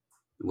right.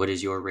 What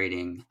is your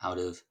rating out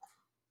of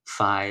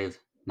five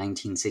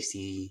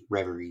 1960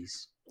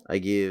 reveries? I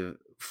give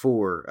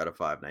 4 out of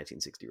 5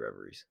 1960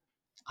 Reveries.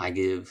 I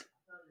give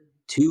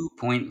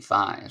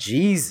 2.5.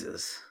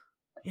 Jesus.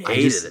 I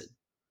Hated just, it.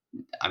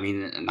 I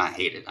mean, not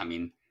hate it. I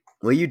mean,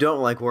 Well, you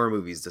don't like horror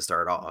movies to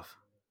start off.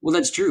 well,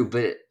 that's true.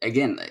 But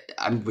again,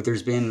 but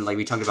there's been, like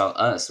we talked about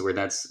Us, where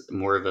that's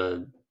more of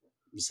a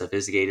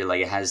sophisticated,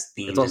 like it has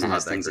It's themes and also it not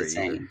has that things great it's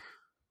either. saying.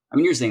 I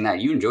mean, you're saying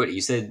that you enjoyed it.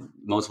 You said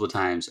multiple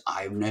times,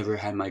 "I've never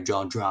had my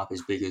jaw drop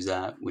as big as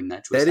that when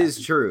that twist That is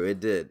happened." true. It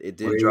did. It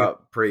Where did you?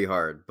 drop pretty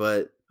hard,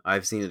 but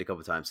I've seen it a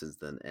couple times since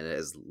then, and it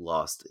has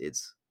lost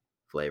its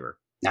flavor.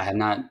 I have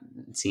not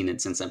seen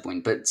it since that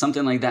point, but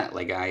something like that,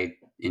 like I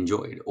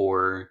enjoyed,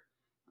 or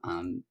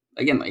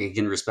again, like I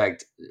can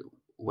respect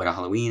what a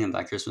Halloween and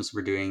Black Christmas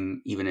were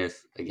doing, even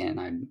if again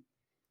I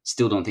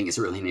still don't think it's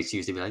really an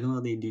excuse to be like, oh,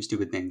 they do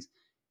stupid things.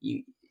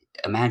 You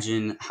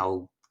imagine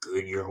how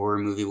good your horror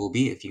movie will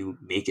be if you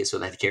make it so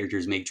that the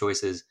characters make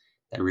choices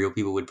that real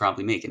people would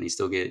probably make, and they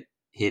still get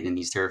hit in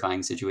these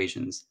terrifying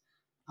situations.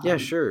 Yeah, Um,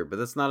 sure, but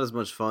that's not as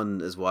much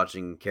fun as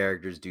watching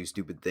characters do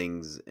stupid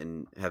things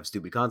and have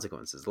stupid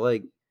consequences.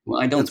 Like,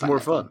 well, I don't that's find more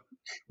that fun. fun.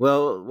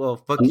 Well,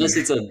 fuck you. Unless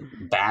it's a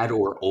bad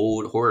or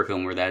old horror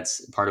film where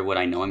that's part of what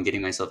I know I'm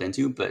getting myself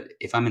into. But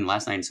if I'm in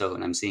Last Night in Soho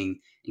and I'm seeing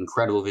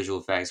incredible visual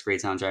effects,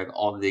 great soundtrack,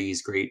 all of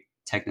these great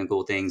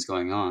technical things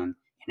going on, and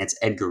it's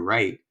Edgar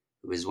Wright,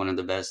 who is one of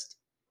the best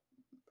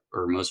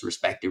or most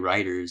respected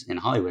writers in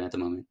Hollywood at the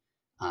moment.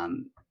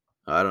 Um,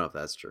 I don't know if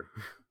that's true.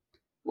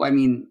 well, I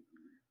mean,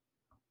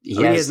 I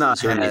he mean, he has has not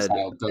certainly a had.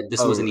 style, but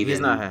this Oh, wasn't he has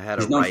not even. had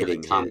a He's known for the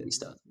writing hit. comedy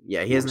stuff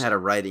Yeah, he more hasn't had a so.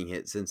 writing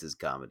hit since his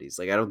comedies.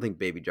 Like, I don't think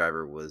Baby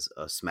Driver was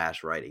a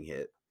smash writing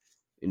hit,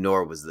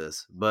 nor was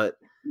this. But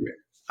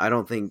I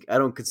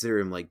don't consider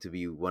him like to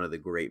be one of the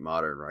great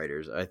modern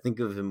writers. I think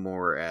of him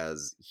more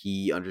as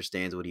he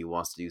understands what he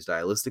wants to do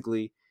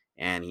stylistically,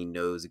 and he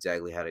knows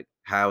exactly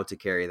how to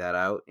carry that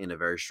out in a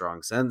very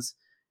strong sense.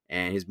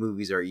 And his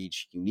movies are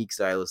each unique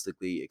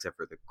stylistically, except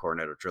for the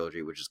Cornetto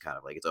trilogy, which is kind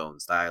of like its own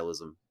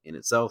stylism in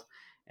itself.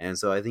 And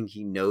so I think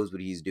he knows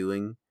what he's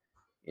doing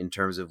in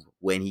terms of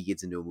when he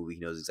gets into a movie, he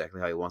knows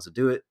exactly how he wants to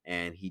do it,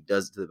 and he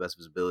does it to the best of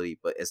his ability.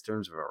 But as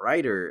terms of a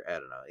writer, I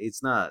don't know,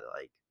 it's not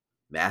like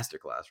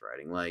masterclass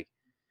writing. Like,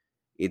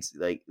 it's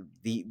like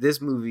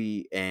this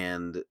movie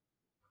and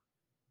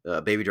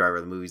Baby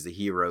Driver, the movies that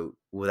he wrote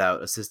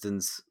without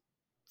assistance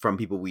from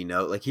people we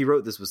know. Like, he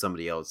wrote this with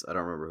somebody else. I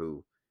don't remember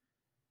who,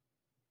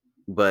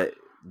 but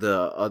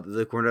the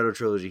Cornetto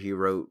trilogy he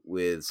wrote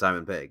with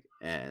Simon Pegg,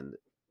 and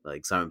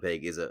like Simon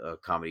Pegg is a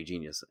comedy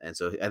genius, and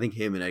so I think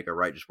him and Edgar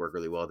Wright just work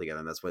really well together,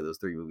 and that's why those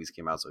three movies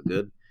came out so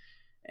good.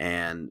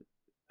 And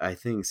I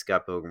think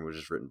Scott Pilgrim was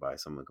just written by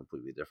someone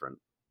completely different,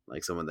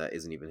 like someone that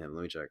isn't even him.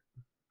 Let me check.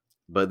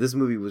 But this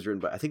movie was written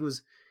by, I think it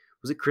was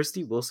it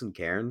Christy Wilson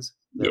Cairns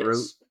that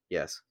wrote? Yes,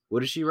 Yes.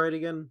 What did she write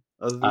again?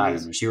 Other than I don't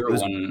this, know. She it wrote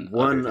was one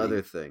other one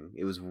other thing. thing.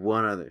 It was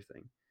one other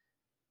thing.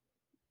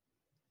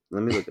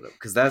 Let me look it up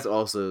because that's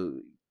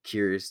also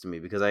curious to me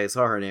because I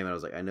saw her name and I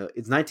was like, I know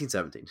it's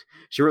 1917.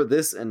 She wrote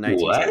this in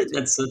What? 1917.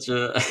 That's such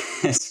a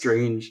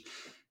strange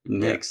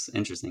Yeah, mix.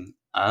 Interesting.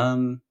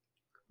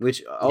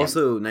 which Yeah,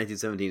 also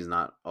 1917 is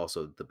not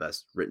also the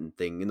best written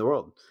thing in the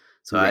world.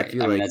 So I right.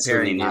 feel I mean, like that's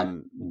certainly pairing not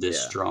him, the yeah,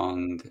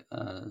 strong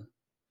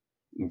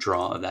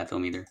draw of that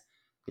film either.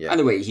 yeah.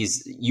 Either way,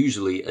 he's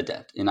usually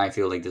adept, and I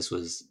feel like this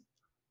was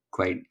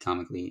quite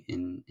comically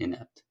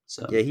inept.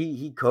 Yeah, So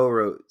he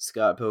co-wrote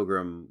Scott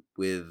Pilgrim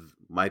with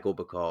Michael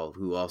Bacall,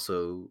 who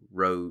also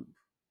wrote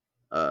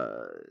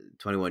uh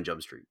 21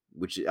 Jump Street,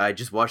 which I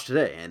just watched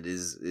today and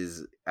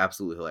is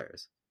absolutely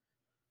hilarious.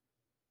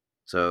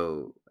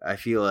 So I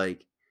feel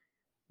like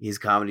his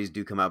comedies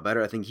do come out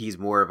better. I think he's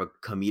more of a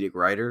comedic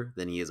writer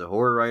than he is a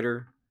horror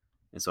writer,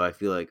 and so I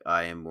feel like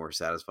I am more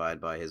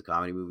satisfied by his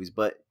comedy movies.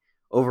 But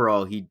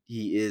overall, he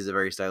is a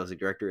very stylistic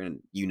director,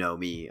 and you know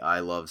me, I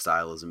love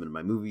stylism in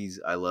my movies.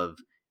 I love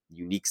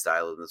unique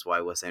stylism. That's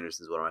why Wes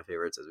Anderson is one of my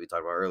favorites, as we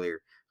talked about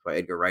earlier. That's why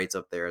Edgar Wright's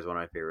up there as one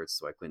of my favorites.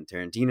 That's why Quentin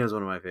Tarantino is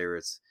one of my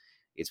favorites.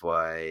 It's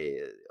why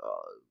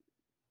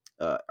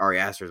Ari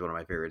Aster is one of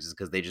my favorites, is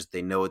because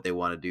they know what they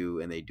want to do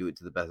and they do it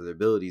to the best of their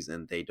abilities,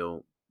 and they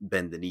don't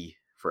bend the knee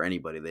for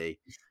anybody.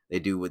 They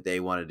do what they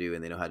want to do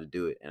and they know how to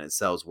do it, and it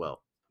sells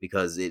well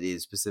because it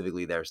is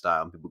specifically their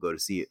style, and people go to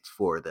see it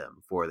for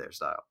them, for their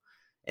style.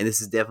 And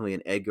this is definitely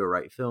an Edgar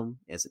Wright film.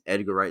 It's an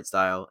Edgar Wright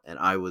style, and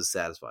I was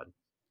satisfied.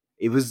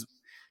 It was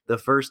the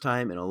first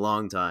time in a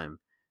long time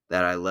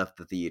that I left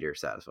the theater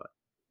satisfied,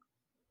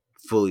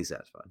 fully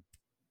satisfied.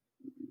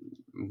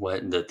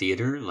 What, the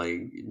theater,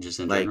 like just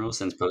in Like, general,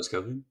 since post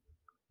COVID?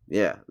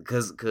 yeah,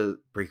 because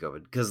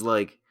pre-COVID, because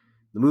like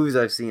the movies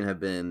I've seen have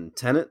been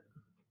Tenet,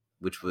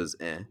 which was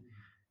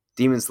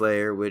Demon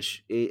Slayer,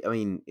 which I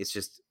mean,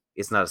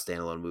 it's not a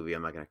standalone movie.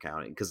 I'm not going to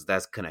count it because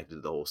that's connected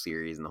to the whole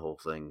series and the whole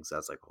thing. So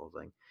that's like the whole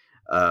thing.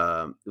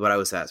 But I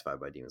was satisfied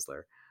by Demon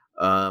Slayer.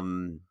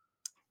 Um,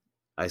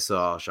 I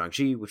saw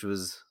Shang-Chi, which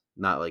was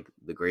not like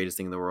the greatest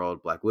thing in the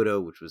world. Black Widow,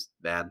 which was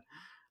bad.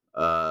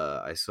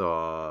 I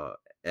saw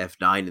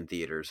F9 in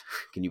theaters.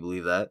 Can you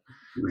believe that?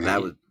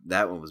 Right.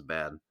 That one was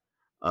bad.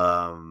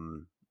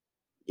 Um,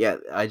 yeah,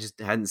 I just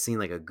hadn't seen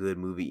like a good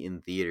movie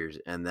in theaters,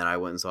 and then I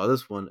went and saw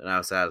this one, and I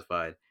was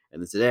satisfied.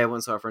 And then today I went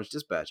and saw French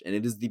Dispatch, and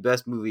it is the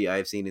best movie I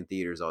have seen in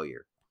theaters all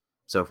year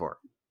so far.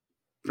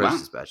 French Wow.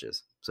 Dispatch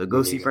is. So go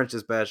There see you go. French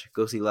Dispatch.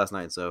 Go see Last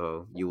Night in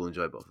Soho. You will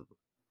enjoy both of them.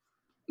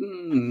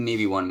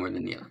 Maybe one more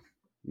than the other.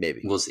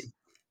 Maybe We'll see.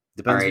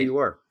 All depends who right. you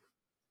are.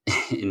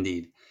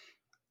 Indeed.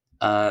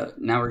 Now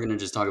we're going to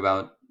just talk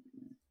about,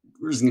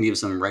 we're just going to give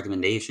some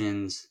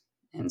recommendations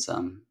and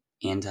some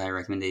anti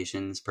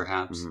recommendations,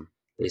 perhaps, Mm-hmm.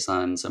 based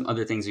on some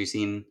other things we've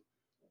seen.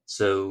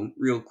 So,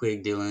 real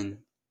quick, Dylan,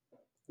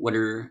 what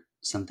are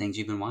some things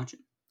you've been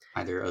watching?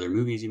 Either other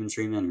movies you've been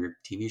streaming or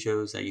TV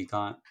shows that you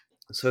caught?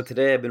 So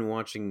today I've been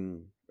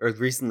watching, or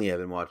recently I've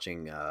been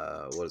watching.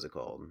 What is it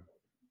called?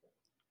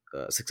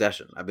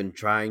 Succession. I've been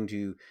trying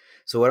to.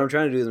 So what I'm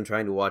trying to do is I'm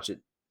trying to watch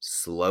it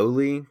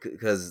slowly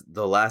because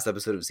the last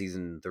episode of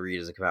season 3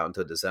 doesn't come out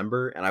until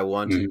December, and I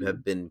want to Mm,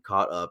 have been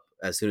caught up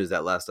as soon as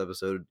that last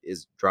episode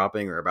is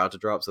dropping or about to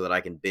drop, so that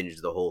I can binge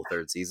the whole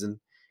third season.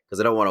 Because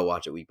I don't want to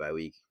watch it week by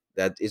week.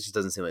 That it just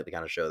doesn't seem like the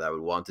kind of show that I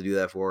would want to do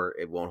that for.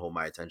 It won't hold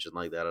my attention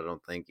like that. I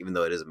don't think, even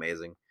though it is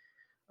amazing.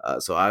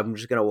 So I'm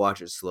just gonna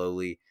watch it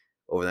slowly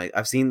over the night.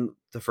 I've seen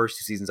the first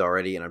 2 seasons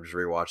already, and I'm just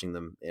rewatching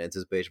them in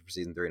anticipation for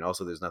season 3. And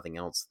also, there's nothing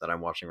else that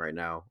I'm watching right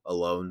now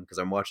alone because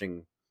I'm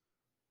watching.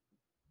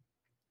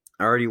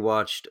 I already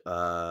watched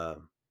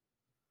the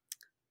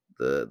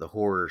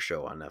horror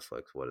show on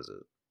Netflix. What is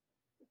it?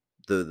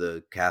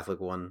 The Catholic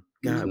one.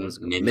 God, what is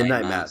it called? Midnight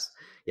Midnight Mass. Mass.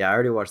 Yeah, I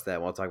already watched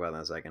that. We'll talk about that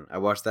in a second. I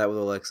watched that with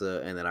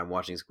Alexa, and then I'm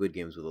watching Squid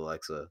Games with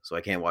Alexa, so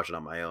I can't watch it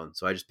on my own.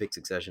 So I just picked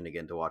Succession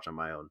again to watch on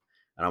my own,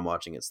 and I'm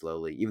watching it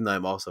slowly, even though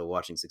I'm also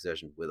watching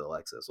Succession with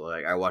Alexa. So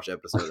like, I watch an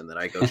episode, and then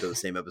I go show the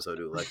same episode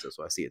to Alexa,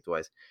 so I see it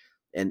twice.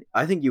 And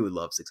I think you would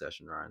love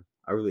Succession, Ryan.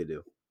 I really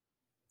do.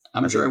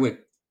 I'm I sure I think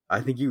would. I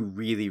think you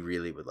really,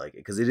 really would like it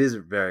because it is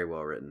very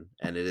well written,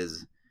 and it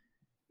is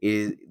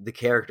the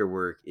character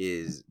work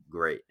is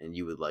great, and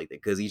you would like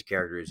it because each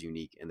character is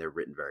unique and they're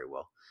written very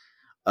well.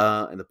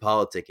 And the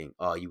politicking,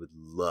 oh, you would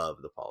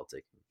love the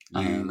politicking.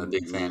 I am a You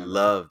big fan of that.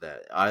 love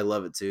that. I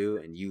love it too,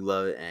 and you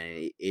love it,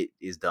 and it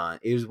is done.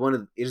 It is one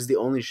of it is the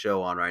only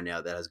show on right now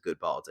that has good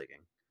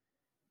politicking.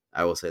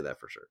 I will say that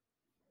for sure,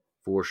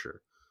 for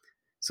sure.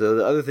 So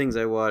the other things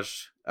I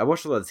watched a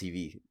lot of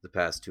TV the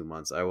past 2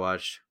 months. I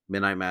watched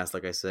Midnight Mass,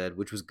 like I said,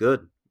 which was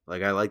good.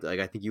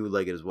 I think you would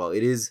like it as well.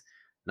 It is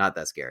not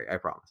that scary, I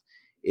promise.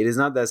 It is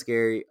not that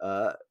scary.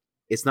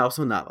 It's not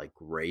also not like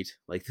great.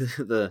 Like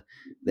the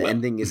Well,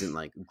 ending isn't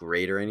like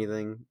great or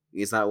anything.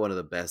 It's not one of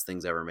the best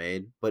things ever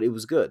made, but it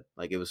was good.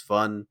 Like it was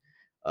fun.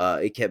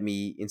 It kept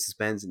me in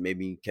suspense and made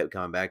me kept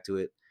coming back to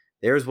it.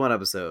 There's one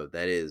episode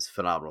that is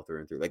phenomenal through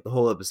and through. Like the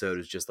whole episode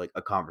is just like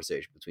a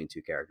conversation between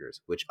two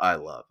characters, which I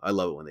love. I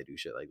love it when they do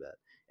shit like that.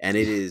 And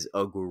it is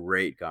a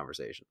great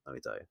conversation, let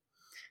me tell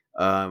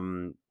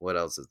you. What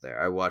else is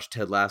there? I watched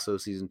Ted Lasso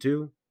season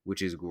 2,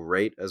 which is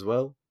great as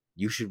well.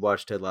 You should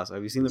watch Ted Lasso.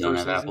 Have you seen the don't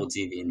first have Apple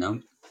season? TV.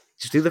 No.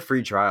 Just do the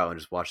free trial and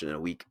just watch it in a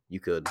week. You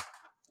could.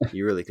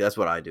 You really could. That's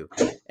what I do.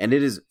 And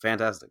it is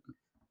fantastic.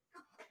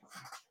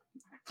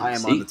 I I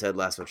am on the see. Ted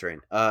Lasso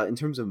train. In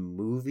terms of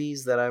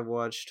movies that I've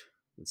watched,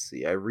 let's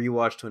see. I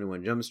rewatched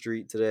 21 Jump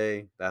Street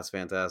today. That's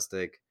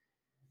fantastic.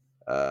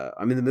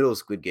 I'm in the middle of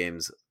Squid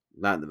Games.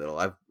 Not in the middle.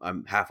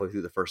 I'm halfway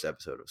through the first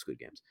episode of Squid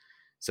Games.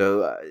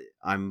 So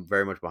I'm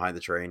very much behind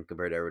the train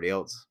compared to everybody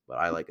else, but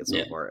I like it so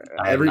Yeah. far.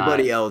 I have not.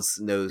 Everybody else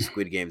knows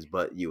Squid Games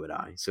but you and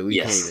I, so we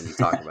can't Yes. even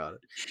talk about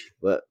it.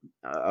 But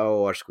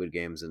I'll watch Squid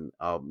Games and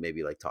I'll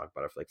maybe like talk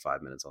about it for like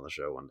 5 minutes on the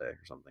show one day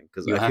or something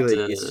because You I feel have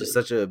like it's just to.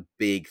 such a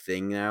big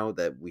thing now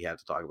that we have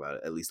to talk about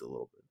it at least a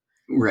little bit.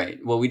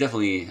 Right. Well, we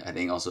definitely, I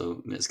think,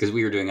 also missed because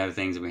we were doing other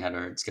things and we had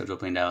our schedule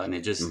planned out, and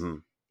Hmm.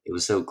 it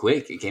was so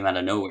quick. It came out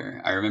of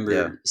nowhere. I Yeah,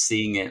 remember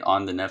seeing it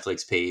on the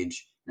Netflix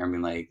page and I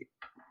being like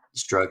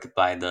struck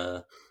by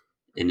the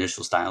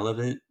initial style of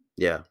it.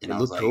 yeah, And it I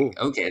was looked like, cool.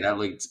 okay, that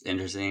looked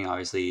interesting.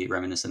 Obviously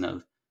reminiscent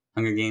of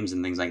Hunger Games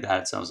and things like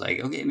that. So I was like,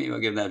 okay, maybe I'll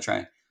give that a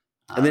try.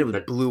 And then it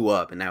But blew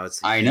up, and now it's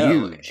I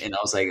know, huge. and I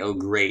was like, oh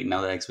great,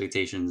 now the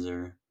expectations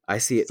are I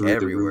see it through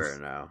the roof. everywhere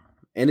now.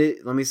 And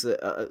it let me say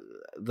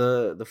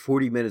the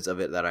 40 minutes of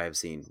it that I have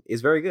seen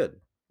is very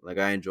good. Like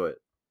I enjoy it.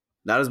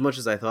 Not as much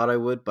as I thought I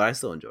would, but I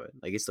still enjoy it.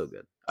 Like it's still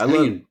good. I I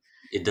love think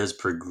it does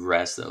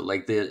progress though.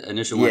 Like the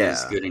initial one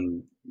is yeah. good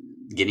in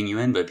getting you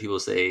in, but people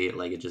say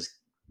like it just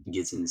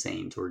gets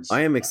insane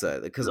I towards am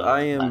excited because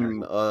I the latter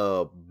am half.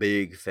 a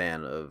big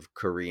fan of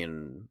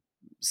Korean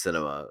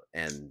cinema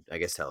and I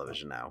guess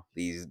television now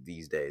these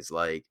days.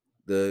 Like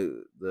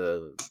the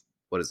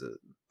what is it?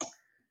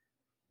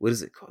 What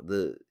is it called?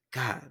 The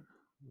God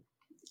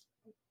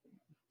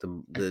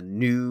the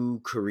new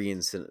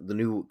the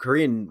new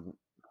Korean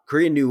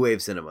new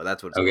wave cinema.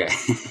 That's what it's Okay, called.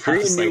 I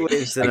Korean was new like,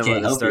 wave I cinema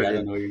can't that help you. I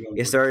don't started. know where you're going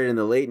It for. started in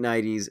the late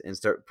 '90s and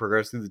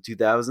progressed through the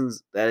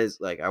 2000s. That is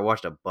like I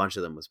watched a bunch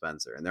of them with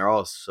Spencer, and they're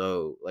all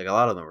so like a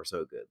lot of them are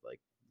so good. Like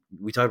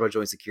we talked about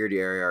Joint Security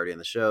Area already on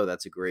the show.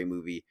 That's a great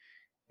movie.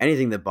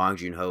 Anything that Bong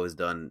Joon Ho has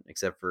done,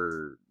 except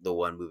for the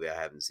one movie I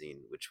haven't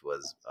seen, which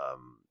was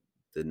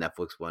the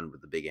Netflix one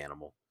with the big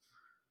animal.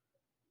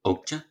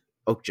 Okja?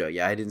 Okja.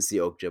 Yeah, I didn't see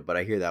Okja, but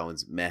I hear that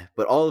one's meh.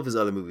 But all of his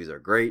other movies are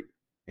great,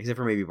 except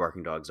for maybe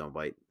Barking Dogs Don't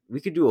Bite.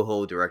 We could do a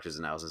whole director's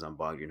analysis on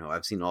Bong Joon Ho.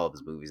 I've seen all of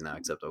his movies now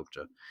except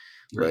Okja,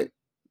 but Right.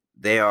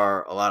 they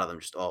are a lot of them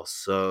just all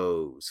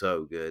so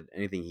good.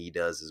 Anything he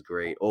does is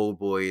great. Old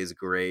Boy is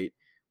great.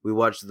 We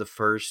watched the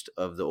first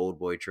of the Old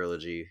Boy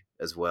trilogy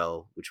as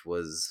well, which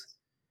was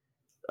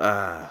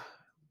uh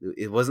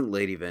it wasn't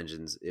Lady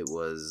Vengeance. It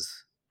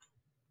was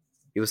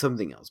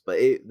something else, but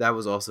that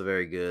was also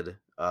very good.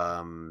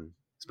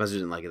 Spencer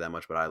didn't like it that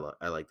much, but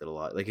I liked it a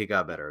lot. Like it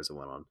got better as it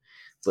went on.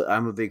 But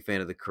I'm a big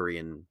fan of the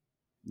Korean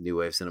new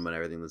wave cinema and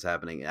everything that's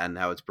happening, and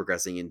how it's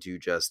progressing into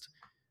just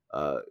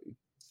uh,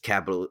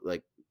 capital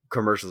like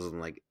commercials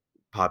and like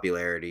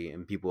popularity,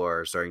 and people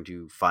are starting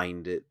to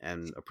find it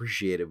and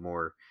appreciate it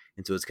more.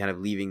 And so it's kind of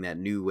leaving that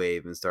new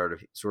wave and sort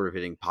of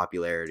hitting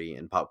popularity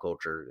and pop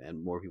culture,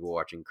 and more people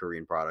watching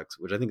Korean products,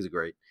 which I think is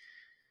great.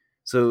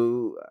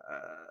 So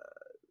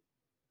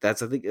I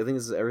think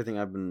this is everything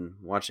I've been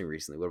watching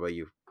recently. What about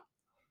you?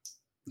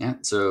 Yeah.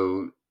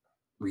 So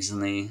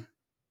recently,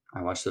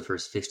 I watched the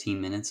first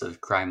 15 minutes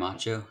of Cry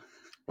Macho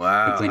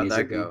with Wow, Clint how'd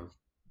that Eastwood. go?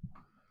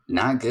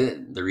 Not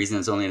good. The reason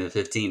it's only the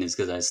 15 is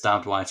because I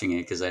stopped watching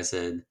it because I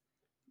said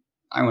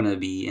I want to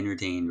be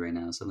entertained right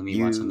now, so let me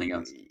watch something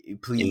else.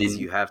 And Please,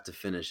 you then, have to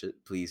finish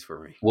it, please, for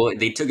me. well,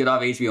 they took it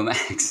off HBO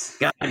Max,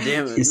 God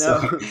damn it, so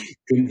I no.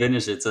 couldn't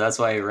finish it. So that's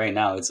why right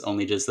now it's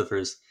only just the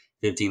first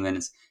 15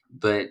 minutes.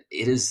 But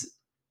it is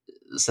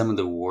some of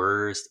the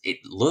worst. It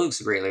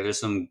looks great. Like there's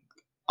some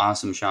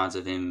awesome shots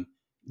of him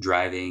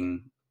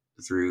driving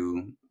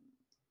through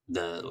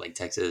the like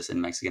Texas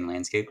and Mexican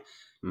landscape.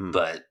 Mm,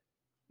 But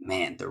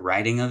man, the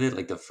writing of it,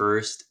 like the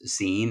first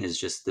scene is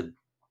just the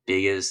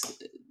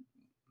biggest,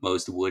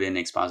 most wooden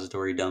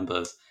expository dump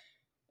of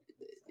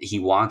he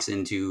walks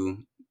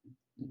into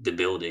the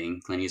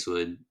building, Clint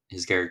Eastwood,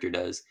 his character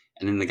does,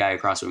 and then the guy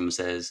across from him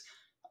says,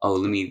 "Oh,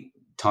 let me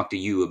talk to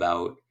you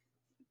about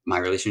my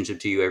relationship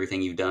to you,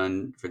 everything you've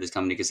done for this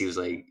company," because he was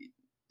like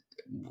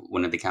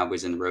one of the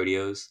cowboys in the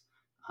rodeos.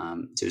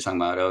 So he was talking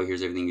about, "Oh,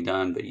 here's everything you've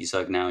done, but you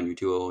suck now, and you're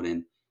too old,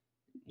 and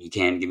you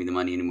can't give me the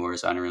money anymore.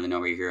 So I don't really know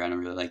why you're here. I don't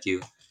really like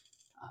you."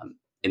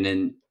 And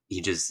then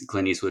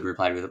Clint Eastwood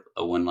replied with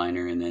a one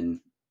liner, and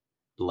then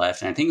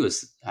left. And I think it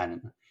was, I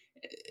don't know,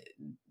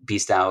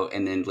 pieced out.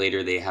 And then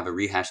later they have a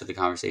rehash of the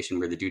conversation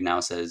where the dude now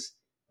says,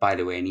 "By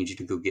the way, I need you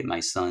to go get my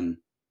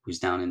son who's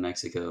down in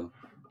Mexico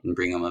and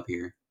bring him up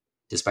here,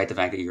 despite the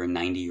fact that you're a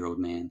 90-year-old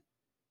man."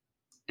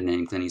 And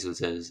then Clint Eastwood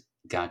says,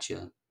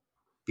 "Gotcha.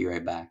 Be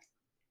right back."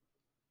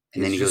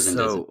 And then he's he goes just and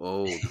does it. so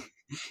old.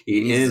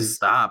 He He needs to is,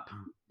 stop.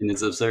 and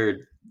it's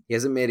absurd. He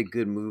hasn't made a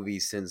good movie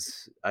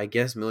since, I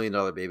guess, $1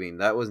 Million Baby, and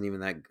that wasn't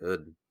even that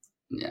good.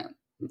 Yeah,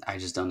 I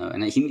just don't know.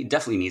 And he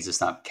definitely needs to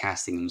stop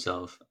casting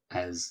himself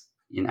as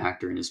an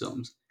actor in his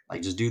films.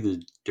 Like, just do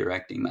the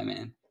directing, my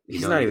man. You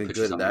He's don't not need to even put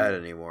good at yourself in that there.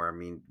 anymore. I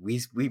mean, we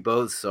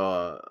both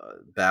saw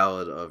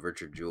Ballad of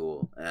Richard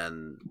Jewell,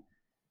 and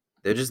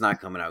they're just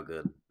not coming out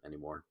good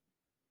anymore.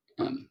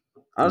 Um,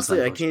 it's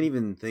Honestly, I can't unfortunate.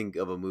 even think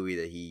of a movie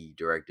that he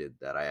directed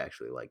that I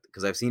actually liked.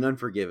 Because I've seen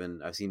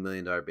Unforgiven, I've seen $1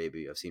 Million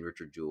Baby, I've seen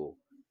Richard Jewell.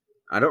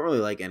 I don't really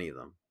like any of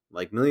them.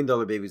 Like $1 Million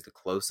Baby is the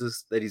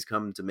closest that he's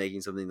come to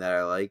making something that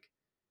I like,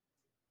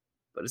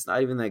 but it's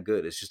not even that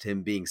good. It's just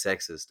him being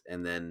sexist,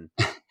 and then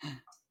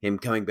him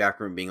coming back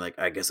from being like,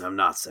 "I guess I'm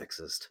not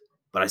sexist,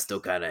 but I still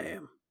kind of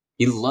am."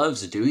 He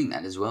loves doing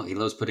that as well. He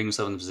loves putting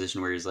himself in the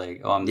position where he's like,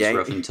 "Oh, I'm this Yeah,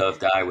 rough and tough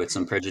guy with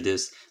some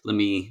prejudice. Let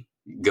me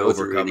go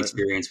through an overcome it.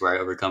 experience where I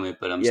overcome it,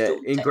 but I'm Yeah,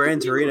 still in Gran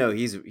technically a little Torino, bit."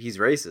 he's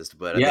racist,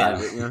 but at the end of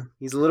Yeah, it,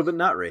 he's a little bit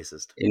not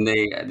racist. and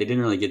they didn't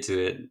really get to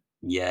it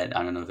yet.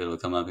 I don't know if it'll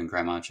come up in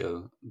Cry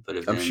Macho, but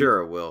of I'm him, sure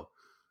it will.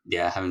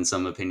 yeah, having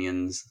some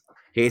opinions.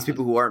 He hates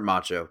people Um, who aren't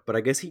macho, but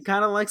I guess he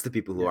kind of likes the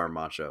people who aren't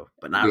macho,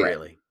 but not yeah,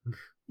 really.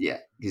 yeah,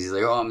 because he's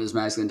like, "Oh, I'm this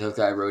masculine tough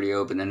guy at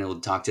rodeo," but then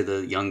he'll talk to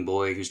the young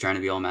boy who's trying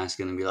to be all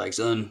masculine and be like,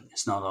 "Son,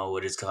 it's not all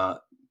what it's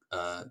got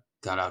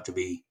out to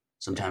be.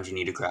 Yeah. Sometimes you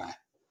need to cry."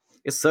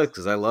 It sucks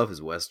because I love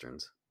his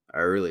westerns. I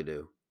really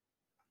do.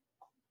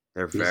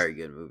 They're Yes. very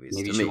good movies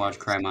Maybe to you should me, at watch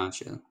Cry least.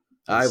 Macho.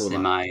 I It's will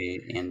not, semi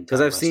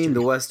because I've seen anti-Western.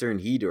 the western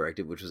he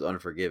directed, which was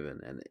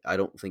Unforgiven, and I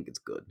don't think it's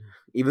good.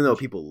 Even though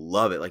people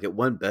love it, like it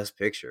won Best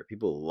Picture,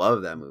 people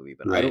love that movie,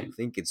 but I Right. don't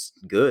think it's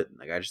good.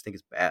 Like I just think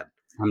it's bad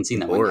I haven't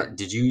seen and that one. boring.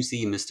 Did you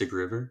see Mystic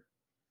River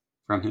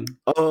from him?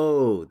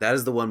 Oh, that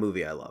is the one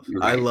movie I love.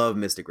 I Right. love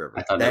Mystic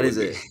I River. thought that That is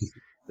would be. it.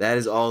 That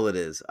is all it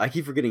is. I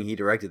keep forgetting he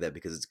directed that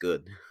because it's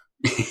good.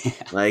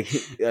 Like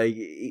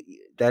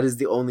that is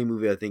the only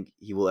movie I think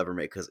he will ever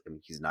make because I mean,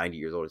 he's 90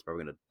 years old. He's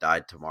probably gonna die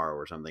tomorrow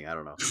or something. I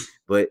don't know,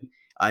 but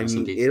I Rest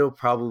in mean, peace. it'll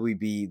probably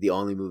be the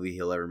only movie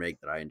he'll ever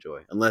make that I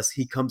enjoy, unless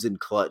he comes in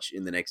clutch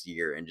in the next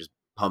year and just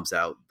pumps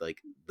out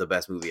like the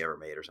best movie ever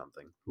made or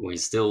something. We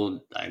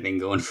still, I've been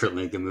going for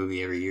like a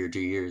movie every year, 2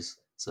 years.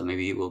 So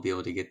maybe we'll be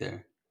able to get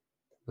there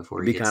before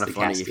It'd he be hits kind of the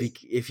funny if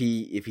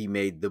casket. he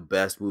made the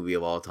best movie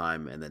of all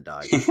time and then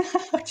died.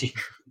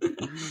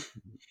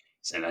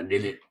 Said I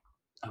did it.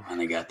 I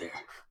finally got there.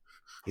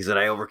 He said,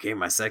 "I overcame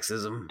my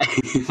sexism,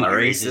 my My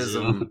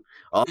racism, racism,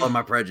 all of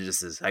my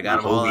prejudices. I got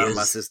my them all out of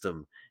my phobias.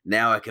 system.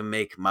 Now I can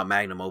make my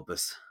magnum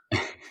opus."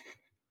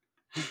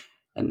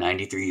 A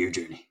 93-year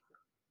journey.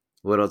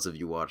 What else have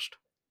you watched?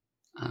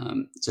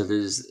 So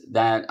there's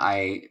that.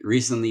 I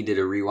recently did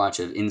a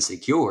rewatch of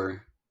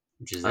Insecure,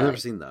 which is I've never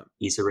that seen that.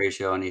 Issa Rae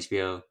show on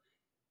HBO.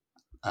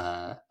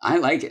 I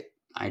like it.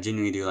 I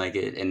genuinely do like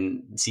it.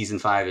 And season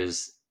 5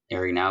 is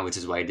airing now, which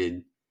is why I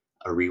did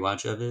a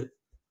rewatch of it.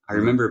 I Mm-hmm.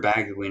 remember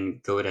back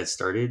when COVID had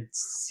started,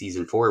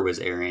 season 4 was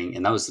airing,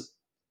 and that was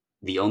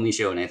the only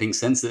show. And I think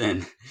since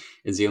then,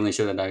 it's the only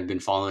show that I've been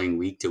following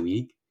week to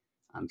week.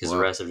 Because the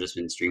Wow. rest have just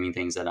been streaming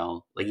things that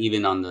I'll like,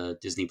 even on the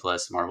Disney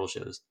Plus Marvel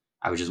shows.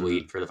 I would just Mm-hmm.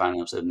 wait for the final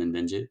episode and then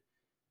binge it.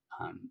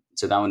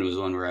 So that one was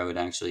one where I would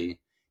actually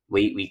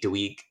wait week to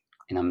week,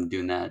 and I'm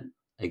doing that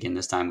again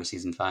this time with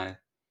season 5,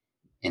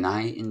 and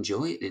I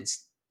enjoy it.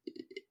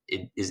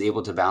 It is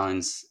able to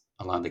balance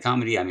a lot of the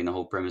comedy. I mean, the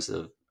whole premise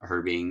of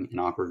her being an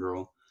awkward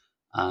girl,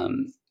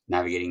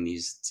 navigating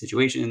these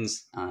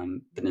situations,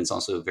 but then it's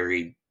also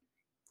very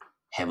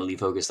heavily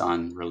focused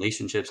on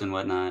relationships and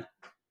whatnot.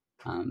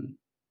 Um,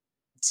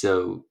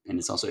 and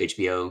it's also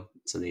HBO,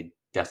 so they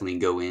definitely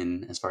go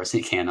in as far as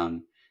they can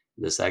on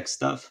the sex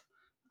stuff.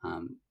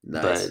 But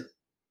Nice.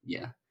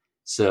 yeah,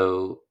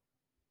 so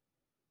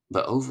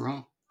but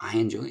overall, I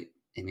enjoy it.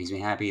 It makes me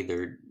happy.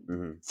 They're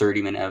Mm-hmm.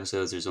 30-minute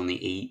episodes. There's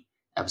only 8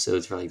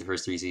 episodes for like the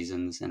first 3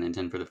 seasons, and then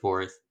 10 for the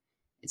fourth.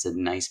 It's a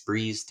nice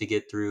breeze to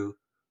get through,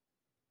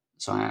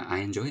 so I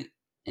enjoy it.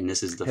 And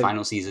this is the Have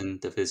final season,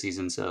 the 5th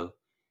season. So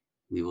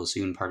we will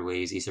soon part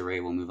ways. Issa Rae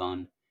will move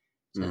on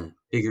mm. to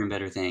bigger and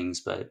better things.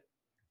 But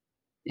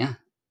yeah,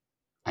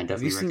 I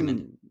have you definitely recommend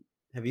it. seen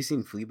have you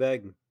seen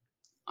Fleabag?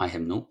 I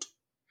have not.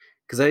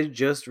 Because I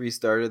just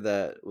restarted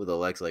that with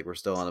Alexa. Like we're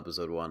still on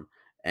episode 1,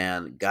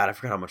 and God, I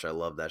forgot how much I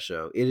love that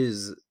show. It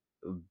is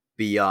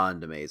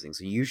beyond amazing.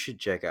 So you should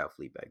check out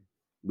Fleabag.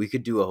 We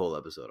could do a whole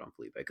episode on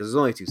Fleabag because there's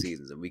only 2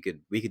 seasons, and we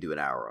could do an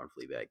hour on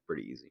Fleabag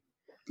pretty easy.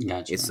 It's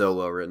Gotcha. so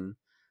well written.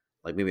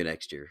 Like maybe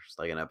next year, it's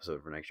like an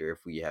episode for next year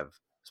if we have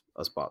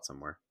a spot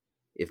somewhere.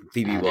 If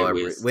Phoebe Add it Waller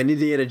with when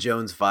Indiana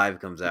Jones 5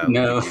 comes out, we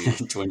could no do for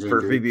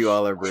 2023. Phoebe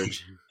Waller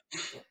Bridge.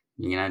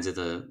 You can add to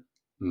the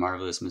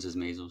marvelous Mrs.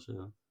 Maisel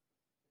show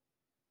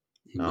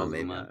in Oh, both of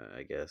them maybe up.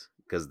 I guess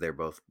because they're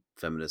both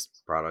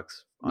feminist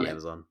products on Yeah,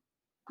 Amazon.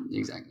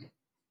 exactly.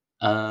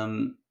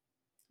 Um,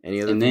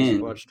 Any other and things you've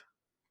then watched?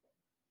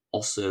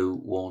 also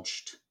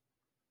watched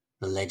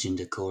The Legend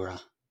of Korra,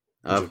 which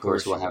Of of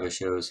course course will you have a did.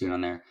 show soon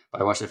on there.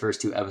 But I watched the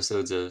first 2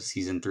 episodes of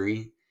season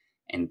 3,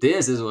 and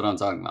this is what I'm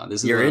talking about.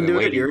 This is You're what I've been into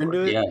it. waiting You're for.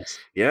 into it. Yes,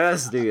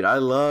 Yes, dude. I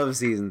love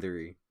season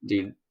 3.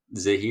 dude.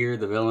 Zahir,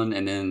 the villain,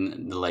 and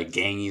then the like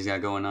gang he's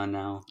got going on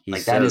now. He's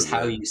Like that so is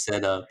how good. you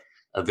set up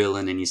a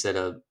villain and you set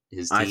up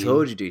his I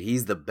told team. you, dude.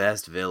 He's the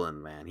best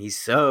villain, man. He's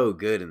so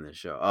good in this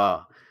show.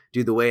 Oh,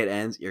 dude, the way it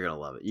ends, you're gonna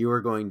love it. You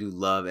are going to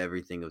love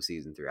everything of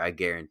season 3. I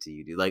guarantee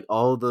you, dude. Like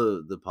all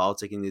the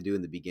politicking they do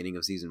in the beginning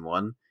of season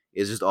 1,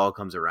 it just all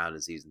comes around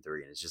in season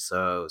 3, and it's just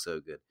so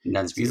good.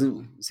 That's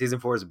beautiful. Season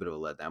 4 is a bit of a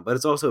letdown, but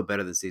it's also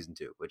better than season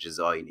 2, which is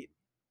all you need.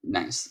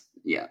 Nice.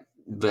 Yeah.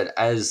 But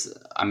as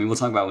I mean, we'll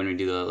talk about when we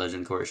do the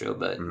Legend Core show.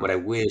 But Mm-hmm. what I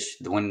wish,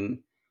 the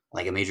one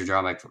like a major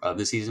drawback of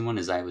the season 1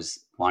 is I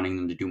was wanting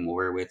them to do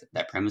more with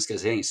that premise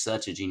because I think it's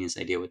such a genius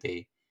idea what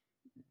they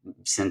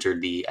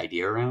centered the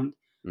idea around.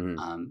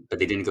 Mm-hmm. But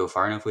they didn't go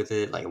far enough with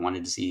it. Like I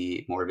wanted to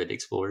see more of it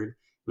explored.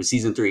 With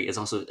season 3, it's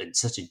also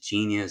such a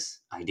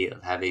genius idea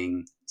of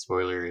having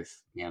spoiler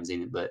if you haven't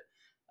seen it, but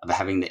of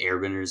having the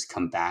airbenders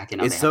come back and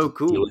now they It's have so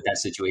to deal cool. with that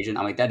situation.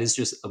 I'm like, that is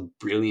just a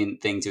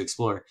brilliant thing to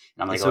explore.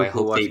 And I'm It's like, oh, so I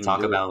cool hope they watching them talk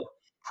do it. about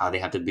how they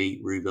have to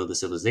rebuild the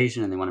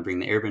civilization and they want to bring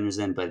the airbenders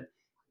in, but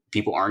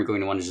people aren't going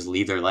to want to just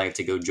leave their life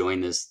to go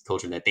join this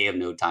culture that they have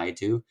no tie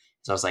to.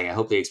 So I was like, I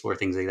hope they explore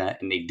things like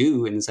that. And they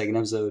do in the second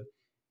episode.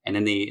 And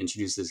then they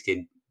introduce this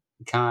kid,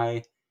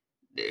 Kai,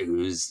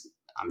 who's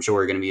I'm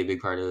sure going to be a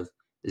big part of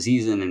the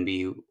season and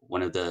be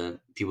one of the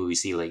people we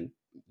see like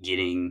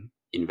getting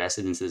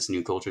invested into this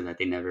new culture that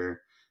they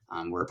never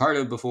were a part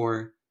of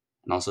before.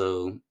 and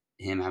also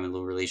him having a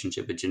little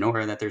relationship with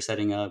Janora that they're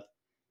setting up.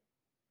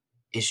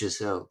 It's just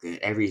so good.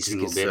 Every It just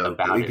single gets bit so cool.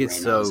 about It it gets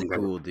right now is so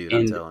incredible. cool, dude. I'm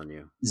And telling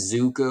you.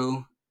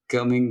 Zuko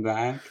coming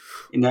back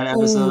in that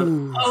episode,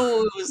 Ooh,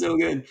 oh, it was so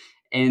good.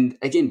 And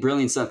again,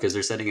 brilliant stuff because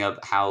they're setting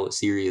up how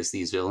serious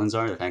these villains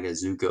are. The fact that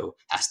Zuko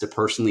has to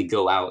personally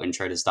go out and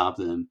try to stop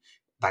them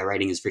by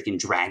riding his freaking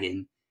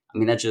dragon. I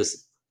mean, that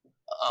just,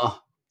 oh,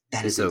 that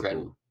it's is so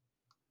incredible. cool.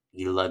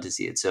 You love to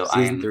see it. So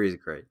I Season am 3 is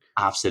great.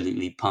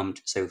 absolutely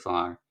pumped so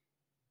far.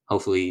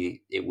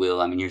 Hopefully it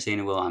will. I mean, you're saying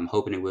it will. I'm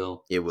hoping it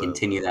will It will. It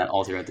continue will. that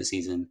all throughout the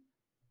season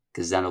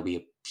because that'll be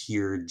a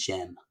pure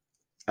gem.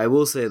 I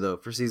will say though,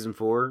 for season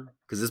 4,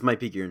 because this might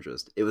pique your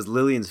interest, it was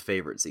Lillian's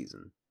favorite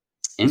season.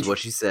 Is what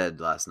she Interesting. said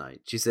last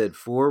night. She said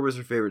 4 was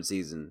her favorite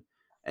season,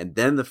 and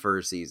then the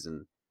first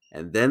season,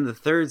 and then the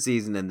third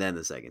season, and then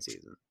the second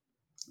season.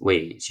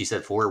 Wait, she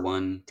said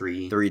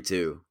 4-1-3.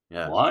 3-2.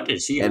 Yeah. What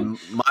is she on? And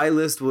my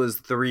list was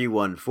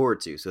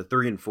 3-1-4-2. So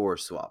 3 and 4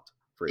 swapped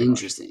pretty much.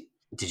 Interesting.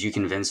 Did you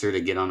convince her to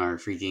get on our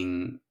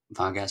freaking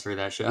podcast for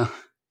that show?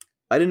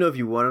 I didn't know if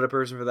you wanted a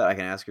person for that. I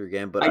can ask her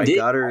again, but I I did.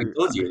 got I her.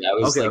 told you. I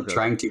was Okay, like okay, okay.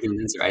 trying to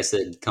convince her. I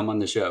said, "Come on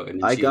the show,"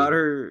 and then I she got would.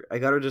 her. I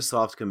got her to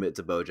soft commit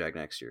to BoJack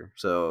next year.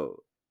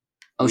 So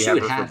Oh, we she have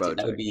would her for have to.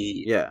 That would BoJack.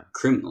 be Yeah,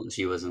 criminal if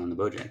she wasn't on the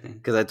BoJack thing.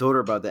 because I told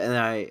her about that,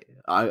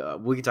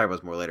 and we can talk about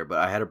this more later. But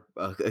I had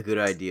a good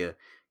idea,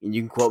 and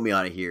you can quote me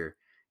on it here.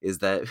 Is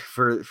that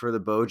for the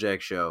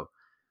BoJack show?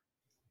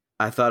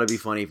 I thought it'd be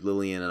funny if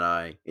Lillian and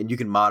I, and you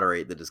can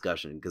moderate the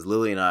discussion because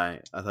Lily and I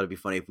thought it'd be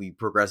funny if we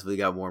progressively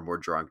got more and more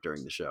drunk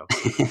during the show.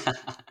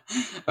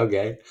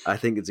 Okay. I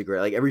think it's a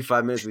great, like every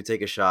 5 minutes we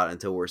take a shot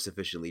until we're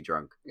sufficiently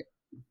drunk.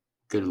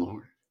 Good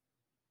lord.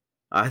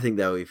 I think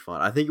that would be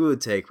fun. I think it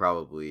would take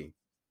probably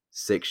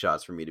 6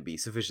 shots for me to be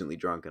sufficiently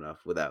drunk enough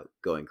without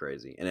going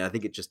crazy, and I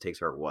think it just takes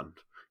her one.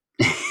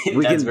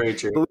 We That's can, very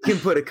true. but we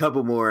can put a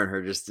couple more in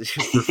her just for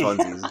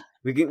funsies.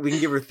 We can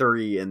give her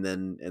 3 and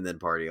then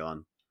party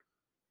on.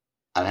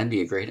 That'd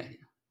be a great idea.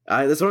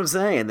 That's what I'm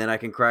saying. And then I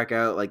can crack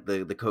out like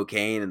the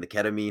cocaine and the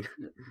ketamine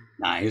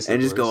Nice, of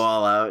and just go course.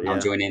 all out. I'll Yeah.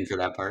 join in for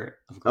that part,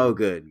 of Oh,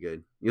 course.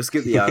 good. You'll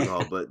skip the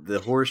alcohol, but the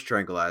horse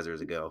tranquilizer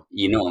is a go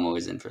You know I'm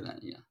always in for that.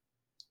 Yeah.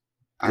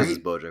 All because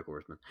it's right. BoJack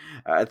Horseman.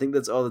 I think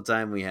that's all the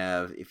time we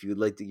have. If you would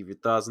like to give your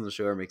thoughts on the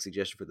show or make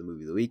suggestions for the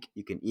movie of the week,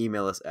 you can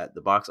email us at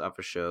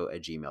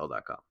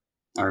theboxofficeshow@gmail.com.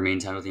 Our main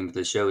title theme for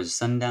the show is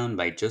Sundown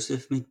by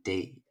Joseph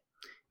McDade.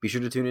 Be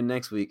sure to tune in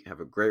next week. Have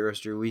a great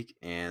rest of your week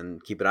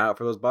and keep an eye out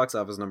for those box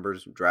office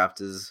numbers.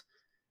 Draft is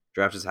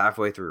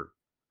halfway through.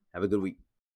 Have a good week.